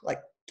to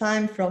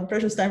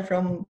precious time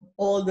from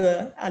all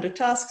the other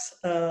tasks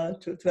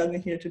to have me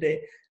here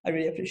today. I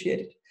really appreciate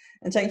it.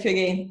 And thank you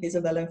again,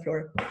 Isabel and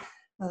Flora.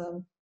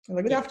 Have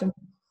a good afternoon.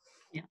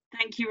 Yeah.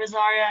 Thank you,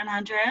 Rosaria and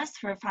Andreas,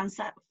 for a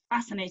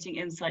fascinating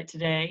insight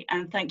today.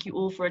 And thank you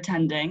all for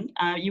attending.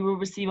 You will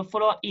receive a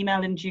follow-up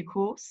email in due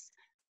course.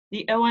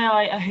 The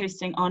OII are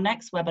hosting our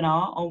next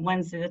webinar on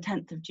Wednesday, the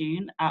 10th of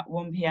June at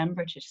 1 p.m.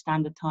 British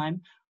Standard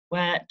Time,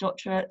 where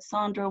Dr.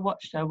 Sandra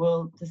Watchter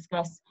will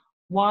discuss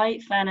why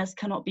fairness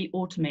cannot be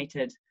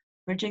automated,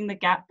 bridging the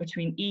gap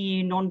between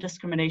EU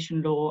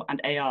non-discrimination law and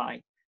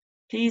AI.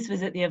 Please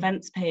visit the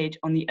events page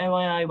on the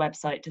OII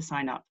website to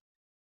sign up.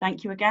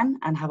 Thank you again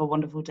and have a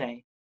wonderful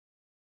day.